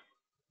ခံ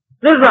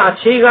သစ္စာအ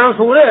ခြေခံ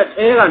ဆိုတဲ့အ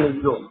ထဲကနေ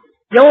ပြီးတော့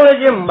ပြောင်းလဲ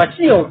ခြင်းမ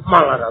ရှိအောင်မှ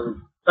န်လာတာလို့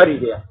အဲ့ဒီ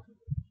တည်း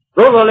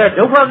သို့တော်လည်း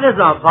ဒုက္ခသစ္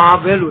စာဘာ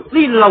ပဲလို့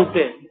သိလောက်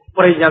တဲ့ပ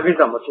ရိညာကိစ္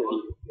စမဖြစ်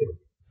ဘူး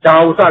ဒါ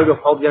ဥစားပြီးတော့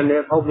ဖောက်ပြန်တ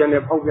ယ်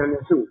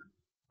စု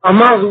အ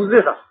မှန်စုသ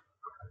စ္စာ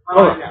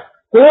ဟုတ်ပါ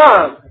ကိုက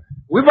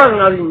ဝိပဿ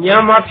နာဉာ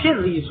ဏ်မှာဖြစ်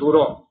စီဆို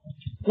တော့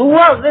သူက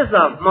သစ္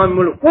စာမှန်မ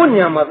လို့ကို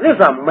ဉာဏ်မှာသစ္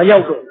စာမရော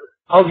က်တော့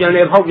ဖောက်ပြန်တ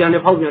ယ်အခြေခံ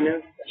ဟု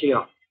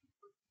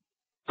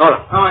တ်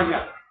လားမှန်ပါ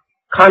ဗျာ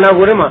ခန္ဓာ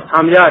ကိုယ်ထဲမှာသံ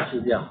ဃာရှိ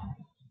ပြ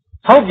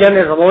ဖောက်ပြန်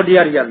တဲ့သဘောတ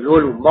ရားတွေကလို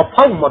လို့မ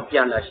ဖောက်မပြ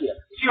န်တာရှိပါ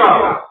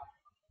ဘူး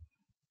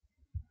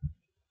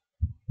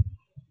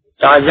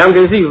ဒါယံ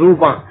ကိစီရူ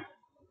ပံ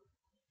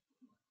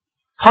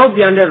ဖောက်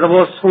ပြန်တဲ့သ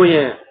ဘောဆိုရ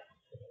င်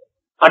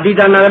အတ္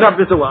တနာဂတပ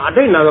စ္စုပန်အ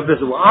တိတ်နာဂပစ္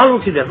စုပန်အား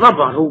လုံးဖြစ်တဲ့သဗ္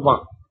ဗရူပံ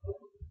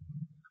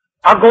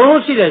အကုန်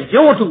လုံးရှိတဲ့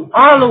ရုပ်ဝတ္ထု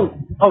အားလုံး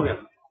ဖောက်ပြန်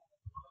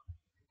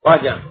ဘာ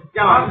ကြံ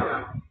ပါဗျာ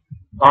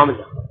ဘာမ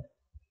ကြံ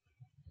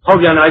ဖောက်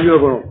ပြန်တာကြီး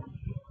အကုန်လုံး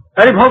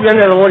အဲဒီဖောက်ပြန်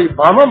တဲ့သဘောကြီး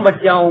ဘာမှမ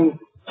ကြောင်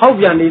ဖောက်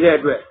ပြန်နေတဲ့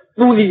အတွက်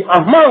သူဒီအ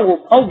မှန်ကို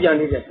ဖောက်ပြန်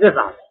နေတဲ့သစ္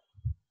စာ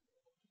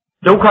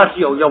ဒုက္ခရှိ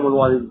အောင်ရောက်မ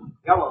သွားသေးဘူး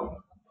ရောက်ပါဘူး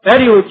အဲ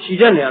ဒီကိုခြိ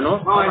တတ်နေရနော်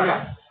မှန်ပါဗျာ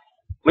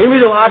မိမိ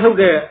တို့အားထုတ်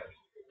တဲ့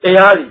တ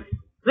ရားကြီး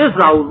သစ္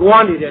စာကိုလွှ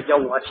မ်းနေတဲ့အကြော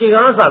င်းကိုအခြေခံ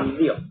စပြီး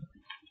သိအောင်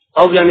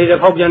ဖောက်ပြန်နေသံ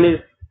ဃာ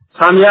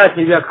အ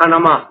ခြေပြခန္ဓာ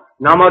မှာ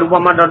နာမရူပ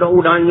မတ္တတောဥ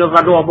ဒ္ဒံညောသ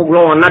တ္တဝပုဂ္ဂ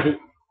လောဝနတ္တိ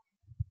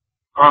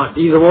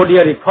ဒီသဘောတ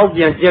ရားတွေဖောက်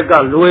ပြန်ချက်က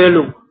လွဲ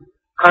လို့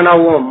ခန္ဓာ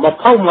ကိုမ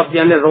ဖောက်မပြ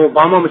န်တဲ့သဘော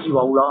ဘာမှမရှိ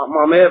ပါဘူးလားအမှ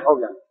န်ပဲဖောက်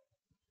ပြန်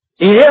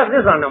ဒီရဲ့သ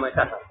စ္စာနာမည်တ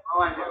တ်တာ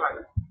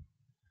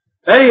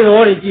အဲဒီသ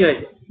ဘောတွေကြည့်လို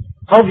က်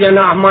ဖောက်ပြန်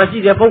တာအမှန်ရှိ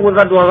တဲ့ပုဂ္ဂိုလ်သ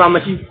တ္တဝါကမ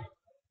ရှိ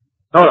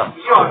ဟုတ်လား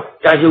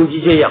ကြာယုံကြ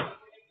ည်ချက်ရ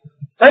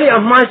အဲဒီ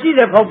အမှန်ရှိ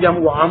တဲ့ဖောက်ပြန်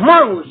မှုကအမှ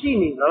န်ကိုရှိ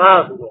နေသ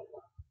လားဆိုတော့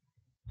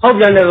ဖောက်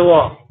ပြန်တဲ့သ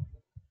ဘော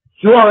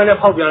ရိုးရနဲ့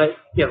ဖောက်ပြန်လိုက်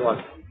ပြက်သွားတ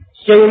ယ်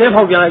ရှင်နဲ့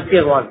ဖောက်ပြန်လိုက်ပြ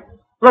က်သွားတယ်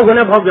လောက်က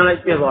နေဖောက်ပြန်လို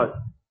က်ပြက်သွားတယ်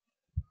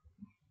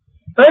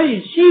အဲဒီ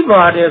ရှိ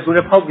ပါတယ်ဆို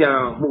တဲ့ဖောက်ပြန်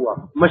မှုက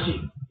မရှိ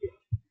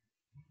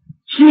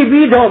ရှိ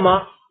ပြီးတော့မှ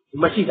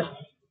မရှိတာ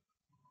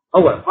ဟု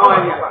တ်ကဲ့ဟုတ်ပါ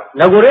ဗျာ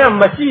ငကိုယ်က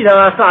မရှိတာ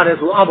ကစတယ်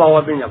ဆိုအဘာဝ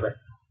ပညာပဲ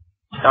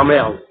ဒါမဲ့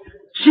အောင်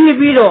ရှိ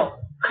ပြီးတော့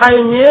ခို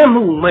င်မြဲ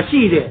မှုမ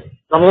ရှိတဲ့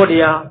သဘောတ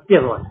ရားပြ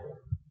ည့်သွား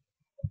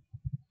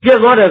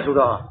တယ်ဆို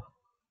တော့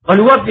ဘ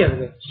လူကပြည့်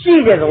တယ်ရှိ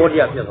တဲ့သဘောတ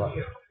ရားပြည့်သွားတ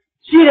ယ်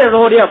ရှိတဲ့သ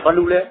ဘောတရားဘ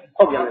လူလဲ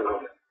ဖောက်ပြန်တယ်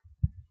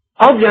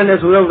ဖောက်ပြန်တယ်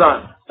ဆိုတော့တော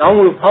င်း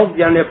လို့ဖောက်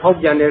ပြန်တယ်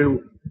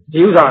လို့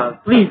ဒီဥစ္စာ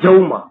သိ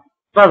ထုံးမှာ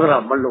သစ္စာ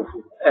မလုပ်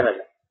ဘူးအဲ့ဒါ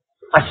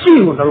အရှိ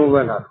ကိုနှလုံးသွ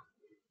င်းတာ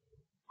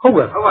ဟုတ်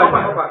ကဲ့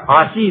ဟာ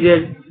ရှိတယ်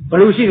ဘ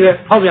လူရှိတယ်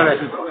ဖောက်ပြန်တယ်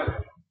ရှိတယ်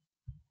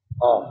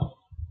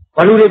ဘ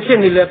လူတွေဖြစ်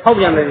နေလဲဖောက်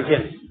ပြန်တယ်ဖြ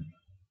စ်နေ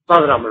သ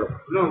စ္စာမလုပ်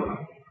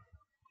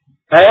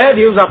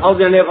ဒီဥစ္စာဖောက်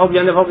ပြန်တယ်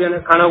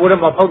ခန္ဓာကိုယ်ထဲ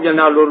မှာဖောက်ပြန်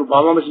တာလို့ဘာ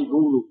မှမရှိ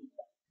ဘူးလို့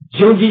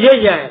ယုံကြည်ချက်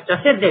ရရင်တစ်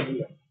ဆက်တက်ပြီး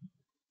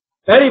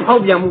အဲဒီဖော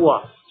က်ပြန်မှုက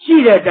ရှိ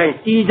တဲ့အတိုင်း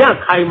တည်တတ်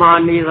ခိုင်မာ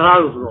နေသလား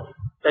လို့ဆိုတော့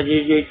တ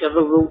ကြီးကြီးတ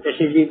သုတ်သုတ်တ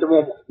ရှိရှိတ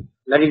မော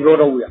လက်ဒီရော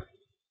တော့ဘူးရ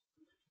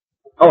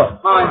ဟုတ်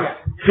ပါဗျာ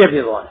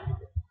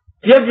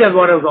ပြက်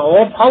သွားတယ်ဆို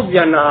တော့ဖောက်ပြ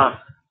န်တာ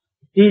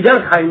တည်တတ်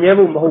ခိုင်မြဲ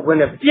မှုမဟုတ်ဘဲ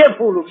နဲ့ပြက်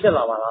ဖို့လို့ဖြစ်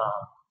လာပါ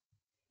လား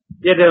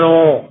ပြက်တယ်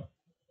တော့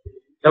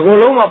ဒီကု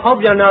လုံးမှာဖောက်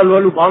ပြန်တာလွ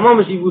ယ်လို့ဘာမှ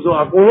မရှိဘူးဆို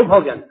အကုန်လုံးဖော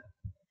က်ပြန်တယ်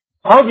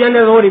ဖောက်ပြန်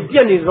တဲ့သဘောတွေပြ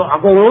က်နေဆိုအ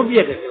ကုန်လုံးပြ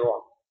က်တယ်ပြောဟုတ်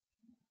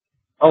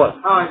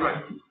ပါ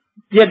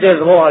ပြက်တဲ့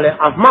သဘောကလည်း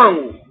အမှန်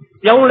ကို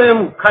ပြောင်းလဲ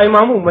မှုခိုင်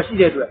မာမှုမရှိ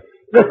တဲ့အတွက်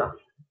သစ္စာ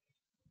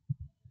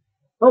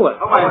ဟုတ်ပါ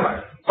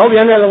ဖောက်ပြ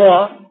န်တဲ့သဘောက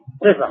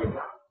သစ္စာ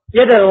ပြ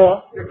က်တဲ့သဘော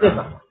သစ္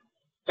စာ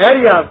အဲ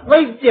ဒီကသိ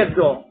ပြက်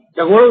တော့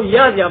ဒီကုလုံးရ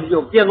ကြပြီး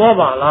တော့ပြက်သွား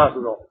ပါလား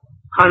ဆိုတော့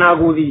ခန္ဓာ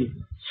ကိုယ်ဒီ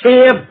ဆင်း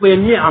ရဲပင်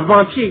မြင့်အမှ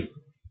န်ဖြစ်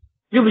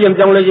ပြုပြင်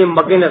ပြောင်းလဲခြင်းမ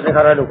ကင်းတဲ့သင်္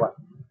ခါရဒုက္ခ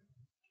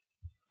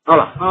ဟုတ်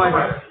လား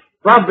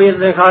သဗ္ဗေ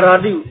သင်္ခါရ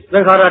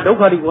ဒုက္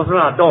ခတိဝဆ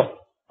နာတော့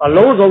အ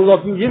လုံးစုံသော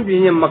ပြုခြင်းပြ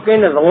င်းခြင်းမက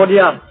င်းတဲ့သဘောတ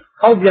ရား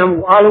ဟောက်ပြန်မှု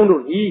အားလုံး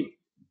တို့ဤ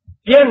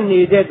ပြည့်နေ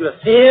တဲ့အတွက်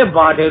ဆင်းရဲ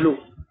ပါတယ်လို့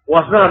ဝါ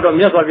စနာတော်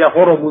မြတ်စွာဘုရား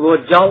ဟောတော်မူသော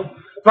ကြောင့်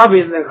သဗ္ဗေ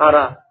သင်္ခါရ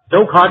ဒု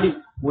က္ခတိ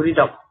ဝိရိ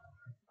တ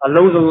အ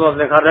လုံးစုံသော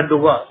သင်္ခါရ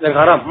တို့ကသင်္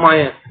ခါရမှန်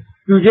ရင်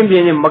ပြုခြင်းပြ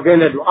င်းခြင်းမကင်း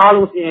တဲ့အတွက်အား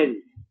လုံးဆင်းရဲ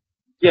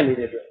ပြည့်နေ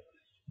တဲ့အတွက်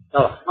ဟု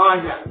တ်လားမှန်ပါ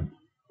ဗျာ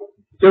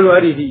ကျတော့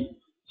အဲ့ဒီဒီ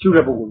ရှု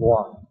တဲ့ပုဂ္ဂိုလ်ဘော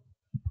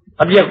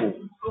အပြက်ကို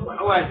ဟုတ်ပါ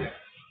ဗျာ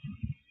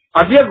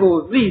အပြက်ကို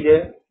သိတ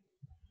ယ်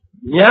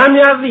များ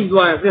များသိ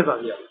သွားရင်သစ္စာ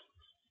ပြရတယ်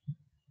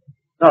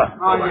ဟုတ်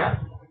မှန်ပါဗျာ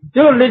ကျ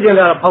တော့လက်ကျင်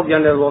လာဖောက်ပြ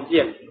န်တယ်ဘောပြ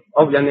က်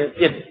ဖောက်ပြန်တယ်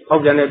ပြက်ဖော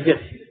က်ပြန်တယ်ပြက်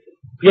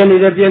ပြင်းနေ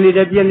တယ်ပြင်းနေတ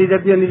ယ်ပြင်းနေတ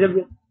ယ်ပြင်းနေတယ်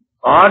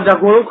အာတ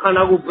ကူလုံးခန္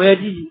ဓာကိုဘယ်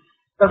ကြည့်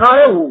တခါ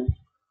ရဲ့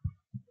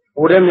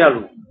ဟိုတဲ့မြတ်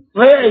လို့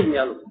သွဲအိမ်မြ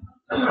တ်လို့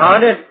ခါ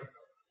တဲ့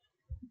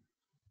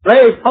သွဲ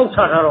ဖောက်ချ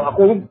တာတော့အ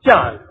ကုန်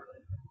ကြား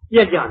ပြ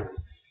က်ကြတယ်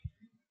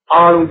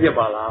အားလုံးပြက်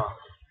ပါလား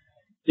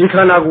ဒီခ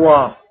န္ဓာကို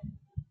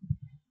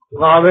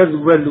ငါပဲလူ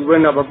ပဲ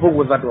နာပဲပုဂ္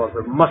ဂိုလ်သတ္တဝါ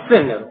ဆိုမစ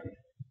စ်နဲ့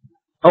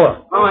ဟုတ်လား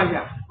မှန်ပါ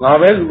ဗျာငါ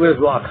ပဲလူပဲ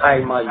ဆိုအခို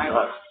င်မာကြီး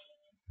ဟာ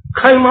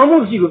ခိုင်မာမှု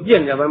ရှိကိုပြ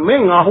က်နေပါမ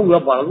င်းငါဟုတ်ရ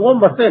ပါလားတော့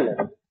မစစ်နဲ့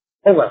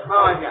ဟုတ်ကဲ့မှ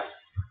န်ပါဗျာ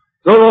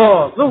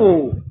တော့သူ့ကို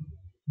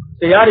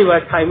တရားတွေပဲ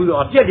ထိုင်ပြီးတော့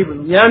အပြက်တွေ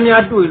များ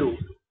များတွေ့လို့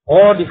ဩ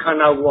ဒီခန္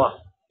ဓာက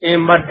အင်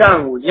မတန်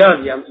ကိုရ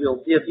ပြန်ပြော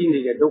ပြည့်စည်နေ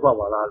တဲ့ဒုက္ခ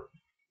ပါလား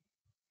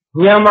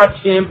ညံမှာ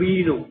သင်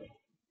ပြီးလို့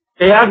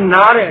တရား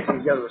နားတဲ့အချိ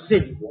န်ကျတော့စ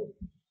စ်ကြည့်ပေါ့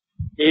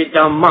ဧတ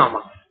မမ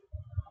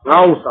ငါ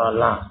ဥစ္စာ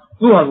လား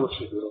သူ့ဟာကို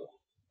ရှိပြီးတော့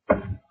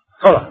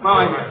ဟုတ်လားမှန်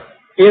ပါဗျာ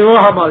ဧသော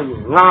ဟာပါ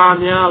လို့ငါ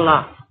များ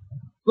လား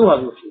သူ့ဟာ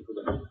ကိုရှိပြီး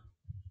တော့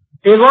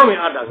ဧသောမေ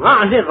အတ္တငါ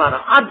အနှစ်သာရ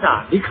အတ္တ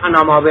ဒီခန္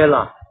ဓာမှာပဲ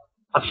လား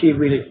အဖြေ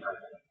ပေးလိုက်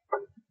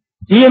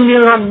ဒီအမြ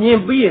င်ကမြင်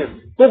ပြီးရင်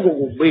ပုဂ္ဂိုလ်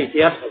ကိုပေးတ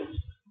ရားထိုင်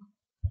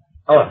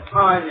ဟုတ်လားမှ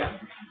န်ပါဗျာ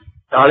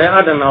ဒါလည်းအ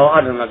တ္တနာရောအ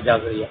တ္တနာပြ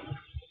ကြရ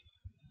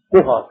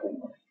ကိုဟာ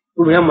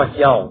သူများမ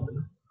ကြောက်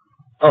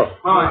ဟုတ်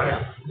မှန်ပါဗျာ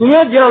သူ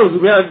များကြောက်လို့သူ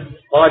များ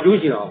ဘာကျိုး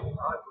ရှိတော့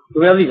သူ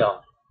များသိတော့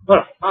ဟုတ်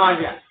လားမှန်ပါ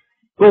ဗျာ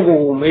ကိုယ်ကို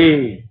မေး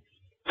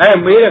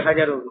မေးတဲ့ခါ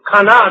ကျတော့ခ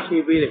န္ဓာအဖြေ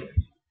ပေးတယ်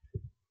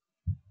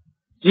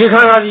ဒီခ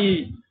န္ဓာဒီ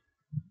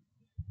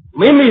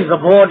မိမိသ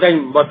ဘောတို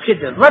င်းမဖြစ်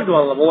တဲ့သတ္တဝါ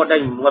သဘောတို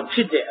င်းမဖြ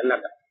စ်တဲ့အန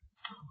တ္တ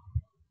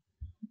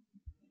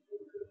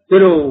သူ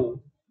တို့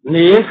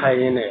နေခိုင်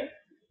ရင်းနဲ့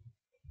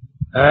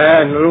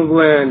နှလုံးသွ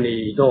င်းနေ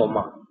တော့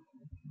မှ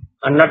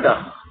အနတ္တ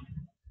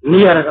နေ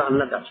ရကအ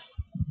နတ္တ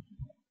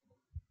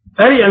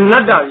အဲ့ဒီအန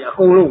တ္တကြီးအ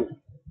ကုန်လုံး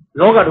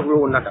လောကတစ်ခု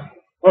လုံးအနတ္တ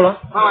ဟုတ်လား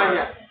မှန်ပါ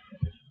ဗျာ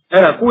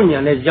အဲ့ဒါကိုဉာ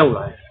ဏ်နဲ့ရောက်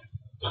လာတယ်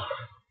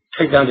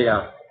ထိတ်တန်းတ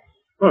ရား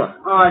ဟုတ်လား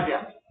မှန်ပါဗျာ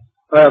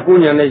ကို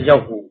ဉာဏ်နဲ့ရော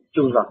က်ဖို့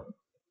ကြိုးစား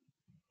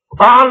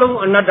အားလုံး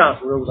အနတ္တ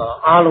ဆိုတော့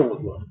အားလုံးကို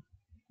ပြော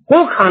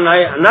ကိုယ်ခန္ဓာ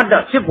ရဲ့အနတ္တ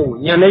ဖြစ်ပုံ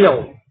ဉာဏ်နဲ့ရော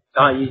က်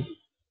ဒါအရေးကြီး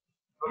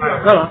ဟု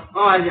တ်လားမှန်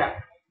ပါဗျာ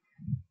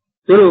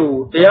သူတို့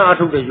တရားအ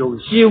ထုတ်တဲ့ယုံ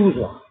ရှင်းဦး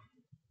စွာ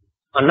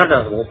အနတ္တ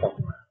သဘောပေါက်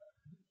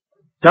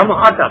ဓမ္မ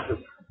အတ္တဖြစ်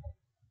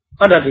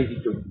အတ္တဒိဋ္ဌိ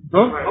တို့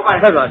နော်ဟုတ်ပါ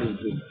သက္ကာဒိဋ္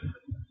ဌိ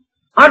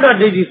အတ္တ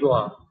ဒိဋ္ဌိဆို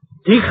တာ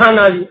ဒီခန္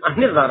ဓာကြီးအ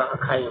နှစ်သာရအ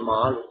ခိုင်အမာ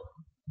လို့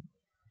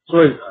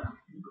ဆိုရတာ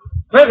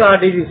သက္ကာ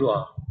ဒိဋ္ဌိဆိုတာ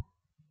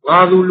ငါ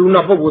သူလူ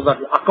နာပုဂ္ဂိုလ်သား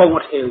အကောင်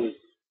အထည်ဘူး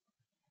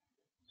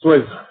ဆိုရ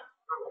တာ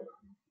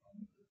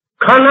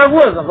ခန္ဓာ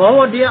ကိုယ်သဘော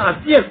တရားအ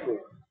ပြည့်ကို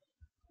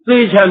သိ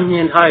ချာမြ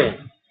င်ထားရင်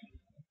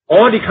ဩ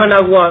ဒီခန္ဓာ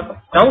ကိုယ်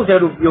တောင်းဆရာ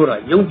တို့ပြောတာ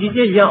ယုံကြည်ချ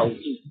က်ရအောင်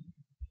ကြည့်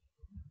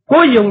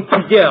ကိုယုံကြ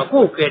ည်ချက်က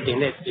ကိုကဲတင်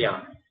တဲ့တ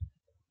ရား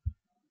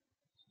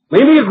မိ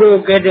မိကို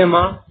ကဲတင်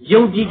မှာ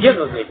ယုံကြည်ချက်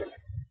ကကဲတင်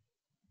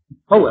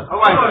ဟုတ်ကဲ့ဟု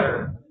တ်ပါဘူး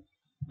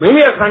မိ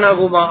မိခန္ဓာ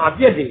ကိုယ်မှာအ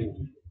ပြည့်တွေ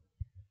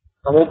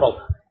သဘောပေါက်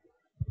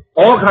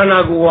ဩခန္ဓာ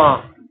ကိုယ်ဟာ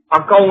အ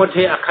ကောင်အထ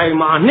ည်အခိုင်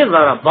မာအနှစ်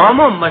သာရဘာ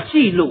မှမ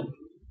ရှိလို့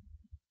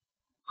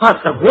ဟာ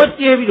သဘော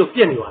ကျဲပြီးတော့ပြ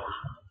ည့်နေပါလား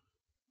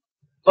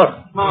ဟုတ်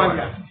မှန်ပါ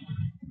ဗျာ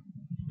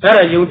အဲ့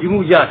ဒါယုံကြည်မှု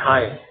ရထား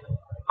ရဲ့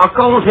အ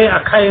ကောင်အထည်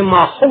အခိုင်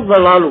မာဟုတ်သ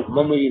လားလို့မ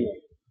မေးနဲ့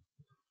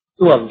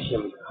သူ့ဟာရှ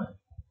င်းပြီ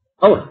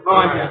ဟုတ်လားမှန်ပါ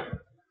ဗျာ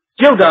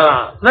ပြုတ်တာ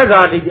သက္ကာ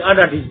ဒိဋ္ဌိအတ္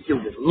တဒိဋ္ဌိပြု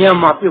တ်တယ်ဉာဏ်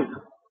မှာပြုတ်တာ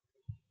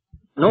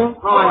နော်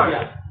မှန်ပါ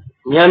ဗျာ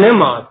ဉာဏ်ထဲ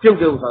မှာပြုတ်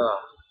တဲ့ဥစ္စာက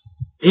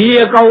ဒီ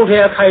အကောင်အထ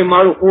ည်အခိုင်မာ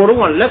လို့ကိုယ်တော့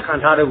ကလက်ခံ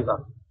ထားတဲ့ဥစ္စာ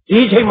ဒီ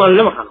အချိန်မှလ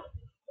က်မခံတော့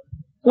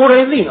ကိုယ်တို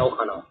င်သိနေအောင်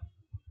ခံတော့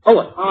ဟုတ်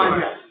ကဲ့မှန်ပါ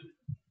ဗျာ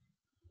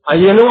အ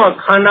ရင်တော့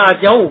ခန္ဓာအ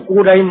ကြောင်းကို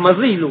ယ်တိုင်မ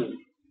သိလို့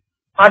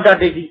အတ္တ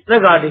ဒိဋ္ဌိသ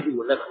က္ကာဒိဋ္ဌိ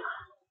ကိုလက်ခံတာ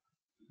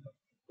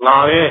ငါ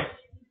ပဲ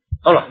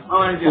ဟုတ်လား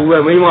ကိုယ်ပဲ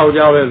မိမကို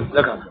ကြောက်ပဲလ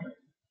က်ခံတာ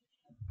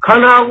ခ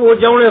န္ဓာကိုယ်အ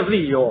ကြောင်းနဲ့သိ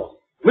ရော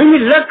မိမိ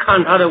လက်ခံ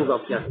ထားတဲ့ဥစ္စာ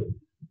ပြန်တယ်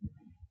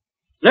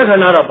လက်ခံ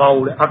ထားတာဘာ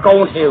လို့လဲအကော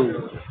င်ထဲ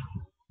ကို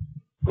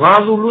ငါ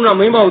သူလူနာ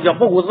မိမကိုကြောက်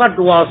ပုဂ္ဂိုလ်သတ္တ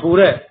ဝါဆို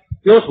တဲ့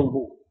ပြောဆို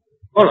မှု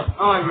ဟုတ်လားဟုတ်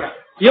ပါဗျာ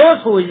ပြော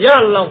ဆိုရ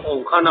လောက်အော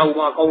င်ခန္ဓာကိုယ်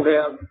မှာအကောင်ထဲ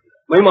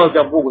မိမကို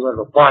ကြောက်ပုဂ္ဂိုလ်ဆို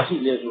တော့ဘာရှိ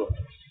လဲဆိုတော့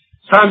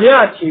ဆံ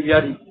ပြားခြေ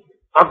ပြားဒီ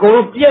အကုန်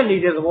လုံးပြက်နေ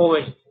တဲ့သဘောပဲ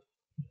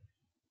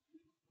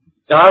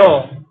ဒါ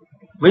တော့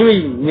မိမိ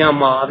ညံ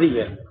မှာအသိ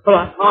ပဲဟုတ်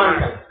လားဟုတ်ပါ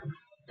ဗျာ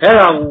အဲ့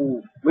ဒါကို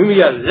မိမိ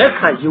ကလက်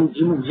ခံယုံကြ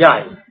ည်မှုရရ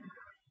င်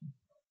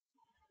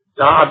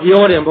ဒါအ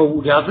ပြောတယ်မဟုတ်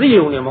ဘူးဒါသိ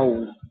ယုံတယ်မဟုတ်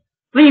ဘူး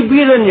သိ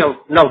ပြီးတဲ့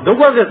နောက်ဒုက္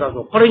ခသစ္စာ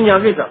ဆိုပရိညာ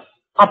ကိစ္စ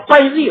အပို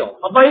င်သိအောင်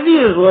အပိုင်သိ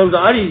ရဆို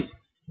တော့အဲ့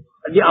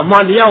ဒီအမှ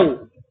န်တရားကို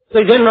စိ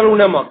တ်ထဲနှလုံး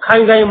ထဲမှာခို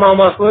င်ခိုင်မာ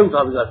မာဆွဲ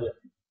ထားပြီးသားဖြစ်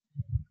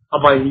အ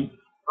ပိုင်ကြီး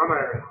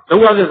ဒု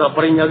က္ခသစ္စာပ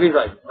ရိညာကိစ္စ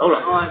ကြီးဟုတ်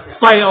လား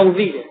ပိုင်အောင်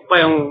သိတယ်ပို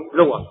င်အောင်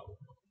လုပ်ရ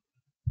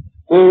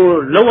ကို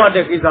လောက်ရ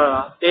တဲ့ကိစ္စက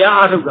တရား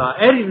အားထုတ်တာ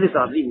အဲ့ဒီသစ္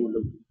စာသိဖို့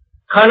လုပ်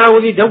ခန္ဓာကို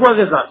ယ်ဒီဒုက္ခ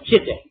သစ္စာဖြ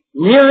စ်တယ်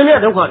မြင်တဲ့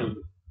ဒုက္ခတွေ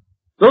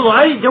သို့သော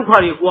အဲ့ဒီဒုက္ခ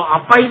တွေကိုအ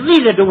ပိုင်သိ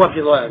တဲ့ဒုက္ခဖြ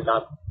စ်သွားရင်ဒါ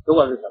ဒုက္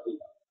ခသစ္စာသိ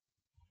တာ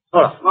ဟု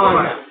တ်လားမှန်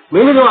ပါဗျာမ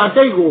င်းတို့အ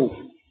တိတ်ကို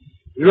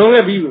လွန်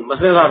ခဲ့ပြီးမ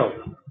စဲသားတော့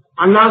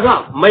အနာက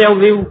မရောက်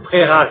သေးဘူးဖ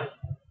ယ်ထားတယ်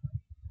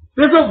သ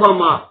စ္စာဘာ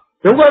မှာ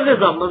ဒုက္ခသစ္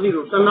စာမသိ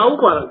လို့တဏှာဥ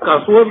ပါဒက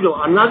ဆွဲပြီးတော့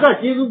အနာက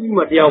ကျေးဇူးပြီး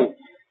မှတရားကို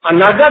အ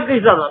နာကကိ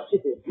စ္စသာဖြ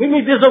စ်တယ်မိမိ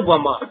သစ္စာဘာ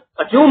မှာ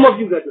အကျိုးမ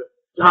ပြုတဲ့အတွက်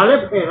ဒါလ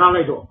ည်းဖယ်ထား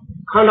လိုက်တော့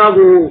ခန္ဓာ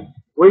ကိုယ်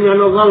ဝိညာဉ်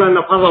တော်ကလည်းနှ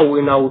စ်ဖက်ကဝေ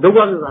နာကိုဒုက္ခ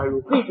သစ္စာ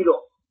ကိုသိပြီး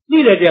တော့သိ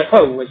တဲ့တရားထွ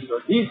က်ဝင်ရှိ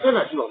တော့ဒီဆင်း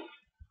တာရှိပါဘူး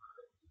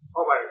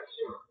ဟုတ်ပါရဲ့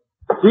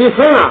ဒီဆ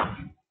င်းတာ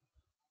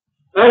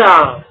အဲ့ဒါ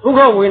ဒုက္ခ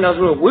ဝေနာ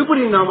ဆိုတော့ဝိပ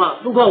ရိနာမ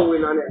ဒုက္ခဝေ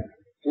နာနဲ့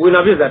ဝေနာ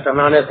ဖြစ်တာတ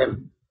ဏှာနဲ့ဆင်း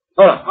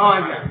ဟုတ်လားဟုတ်ပါ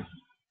ရဲ့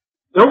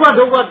ဒု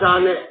က္ခဒါ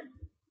နဲ့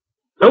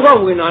ဒုက္ခ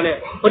ဝေနာနဲ့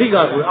ပရိက္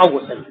ခဆိုအောက်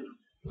ကိုဆင်း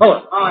ဟုတ်လားဟု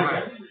တ်ပါ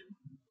ရဲ့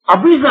အ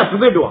ပိစ္ဆသ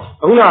ပိတ္တဝ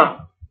ခုန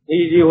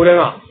ဒီဟိုတဲ့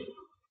က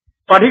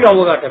ပါဠိကဝ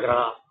ကတက္က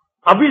ရာ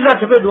အပိစ္ဆ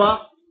သပိတ္တဝ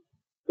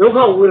ဒုက္ခ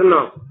ဝေဒ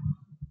နာ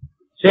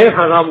ရှဲ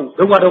ခံစားမှု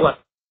ဒုက္ခ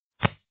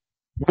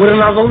ဝေဒ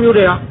နာသုံးမျိုးတ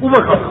ည်းကဥပ္ပ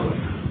ခါ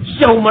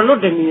ရှောင်မလွတ်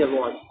တဲ့နည်းနဲ့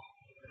ပြောရတယ်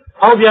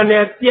ဖောက်ပြန်တ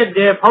ယ်ပြက်တ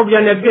ယ်ဖောက်ပြ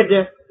န်တယ်ပြက်တ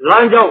ယ်လ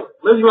မ်းကြောင်း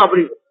မဇ္ဈိမပ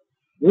ရိ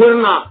ဝေဒ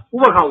နာဥ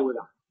ပ္ပခါဝေဒ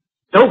နာ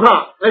ဒုက္ခ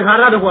သင်္ခါ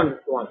ရဒုက္ခနဲ့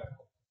ပြောတယ်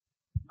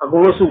အကု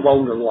န်လုံးစုပေါ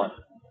င်းလို့ပြောတ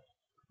ယ်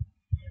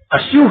အ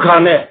ရှုခံ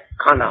တဲ့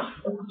ခန္ဓာ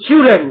ရှု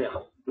တဲ့နေရာ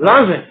လ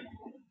မ်းစဉ်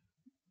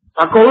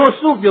အကုန်လုံး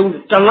စုပြုံး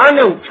တလန်း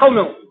နဲ့6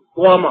မြောက်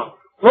သွားမှာ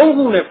သုံး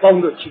ခုနဲ့ပေါင်း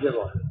လို့ချီခဲ့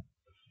သွားတယ်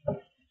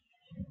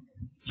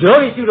ယော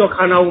ဂီရှုတော့ခ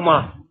န္ဓာဦးမှာ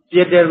ပြ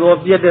က်တယ်ရော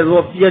ပြက်တယ်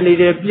ရောပြက်နေ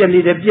တယ်ပြက်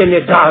နေတာ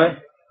ပဲ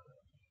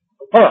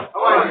ဟုတ်လားဟု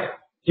တ်ပါ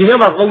ဘူးဒီထဲ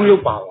မှာ3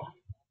မျိုးပါပါ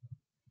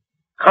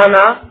ခန္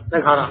ဓာသ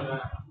င်္ခါရ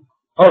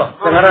ဟုတ်လား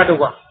သင်္ခါရဒုက္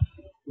ခ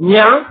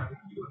ဉာဏ်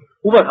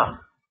ဥပ္ပခါ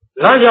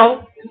လမ်းကြောင်း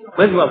မ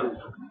ဇ္ဈိမဘူး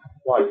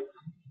ဟော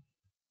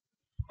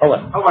ဟုတ်ပါ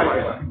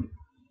ဘူး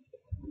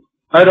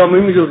အဲ့တော့မိ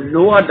မိတို့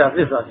လိုအပ်တာသ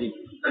စ္စာသိ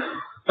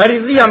အဲ့ဒီ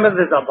သိရမယ့်သ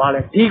စ္စာဘာလဲ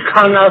ဒီခ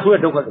န္ဓာဆို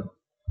တဲ့ဒုက္ခသစ္စာ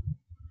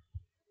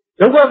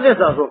ဒုက္ခသစ္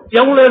စာဆို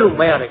ပြောင်းလဲလို့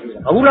မရတဲ့ကိစ္စ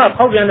အခုလား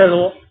ဖောက်ပြန်တယ်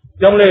ဆို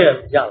ပြောင်းလဲရ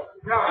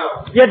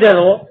ပြက်တယ်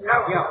ဆို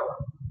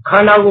ခ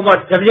န္ဓာကိုယ်မှာ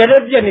တပြက်တ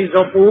ည်းပြက်နေ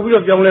ဆိုပို့ပြီး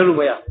တော့ပြောင်းလဲလို့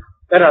မရ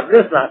အဲ့ဒါသ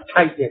စ္စာ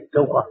ထိုက်တဲ့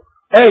ဒုက္ခ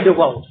အဲ့ဒီဒုက္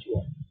ခကိုရှိ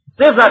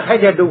သစ္စာထို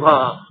က်တဲ့ဒုက္ခ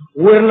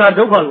ဝေဒနာ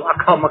ဒုက္ခလို့အ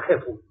ခါမခက်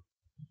ဘူး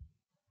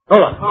ဟု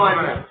တ်လားမှန်ပါ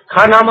ဗျာခ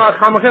န္ဓာမှာအ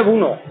ခါမခက်ဘူး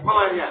နော်မှန်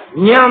ပါဗျာ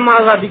ဉာဏ်မှာ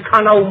ကဒီခ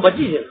န္ဓာကိုမ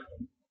ကြည့်ရင်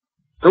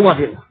ဒုက္ခ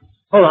ဖြစ်လာ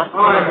ဟုတ်လားမှ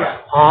န်ပါဗျာ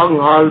ဟာ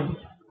ငါ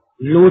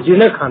လိုချင်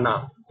တဲ့ခန္ဓာ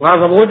ငါ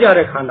သဘောကျ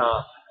တဲ့ခန္ဓာ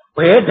ဘ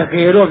ယ်တက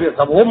ယ်တော့ပြ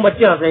သဘောမ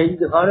ကျတဲ့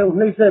ဒီခါလေးကို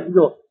နှိမ့်ဆက်ပြီး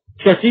တော့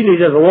ဖြည့်ဆည်းနေ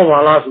တဲ့သဘောပါ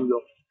လားဆို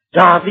တော့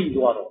ဓာတိ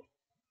သွားတော့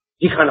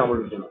ဒီခန္ဓာမ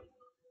လို့ကျင်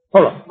ဟု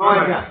တ်လားမှန်ပါ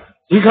ဗျာ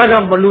ဒီခန္ဓာ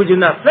မလို့ကျင်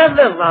တာသက်သ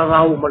က်သာသာ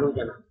ကိုမလို့ကျ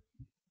င်တာ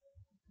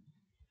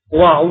ဟို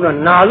ကဟုတ်လား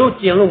နာလို့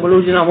ကျင်လို့မ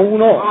လို့ကျင်တာမဟုတ်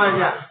ဘူးနော်မှန်ပါ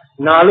ဗျာ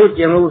နာလို့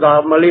ကျင်လို့သာ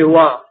မလေး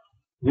ဟိုက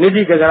နိ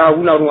တိကကရာ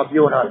ဦးနောက်တော့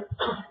ပြောထားတ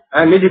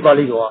ယ်နိတိပါ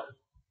ဠိတော်က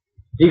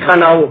ဒီခန္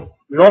ဓာကို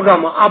လောက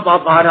မှာအပ္ပ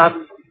ပါဒ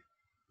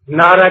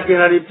နာရကျင်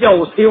တာတွေပြောက်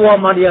ဆေးဝါး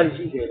မတရား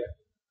ရှိတယ်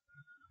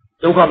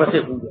ဒုက္ခမဖြ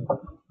စ်ဘူး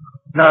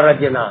နာရ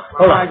ကျင်တာ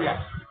ဟုတ်လား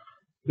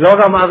လော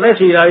ကမှာသက်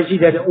ရှိတာရှိ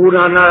တယ်အို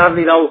နာနာရ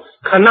သေးတာကို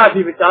ခဏပြ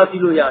ပြီးတား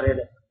ဆီးလို့ရတယ်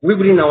တဲ့ဝိ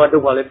ပရိနာဝဒု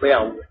က္ခလည်းပယ်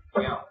အောင်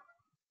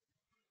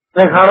သ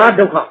င်္ခါရ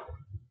ဒုက္ခ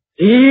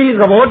ဒီ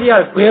သဘောတ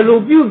ရားဘယ်လို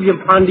ပြုပြင်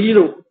ဖန်တီး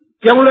လို့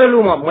ပြောင်းလဲ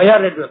လို့မှမရ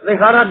တဲ့အတွက်သင်္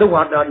ခါရဒုက္ခ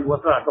တာဒီဝ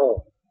ဆရာတော်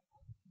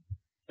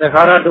သင်္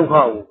ခါရဒုက္ခ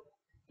ကို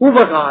ဥပ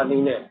က္ခအနေ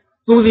နဲ့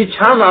သူစီချ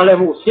မ်းသာလည်း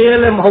မဟုတ်ဆင်းရဲ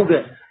လည်းမဟုတ်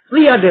တဲ့သိ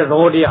ရတဲ့သ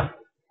ဘောတရား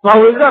ဘာ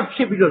ဝေကဖြ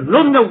စ်ပြီးတော့လွ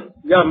တ်မြောက်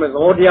ရမယ်သ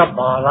ဘောတရား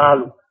ပါလား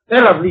လို့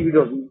အဲ့ဒါပြီးပြီး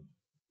တော့သ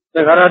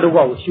င်္ခါရဒုက္ခ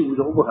ကိုရှုပြီး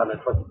တော့ဥပက္ခနဲ့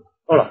ထွက်တယ်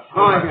ဟုတ်လား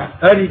ဟုတ်ပါဗျာ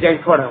အဲ့ဒီတိုင်း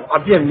ထွက်တယ်အ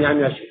ပြည့်များ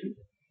များရှိတယ်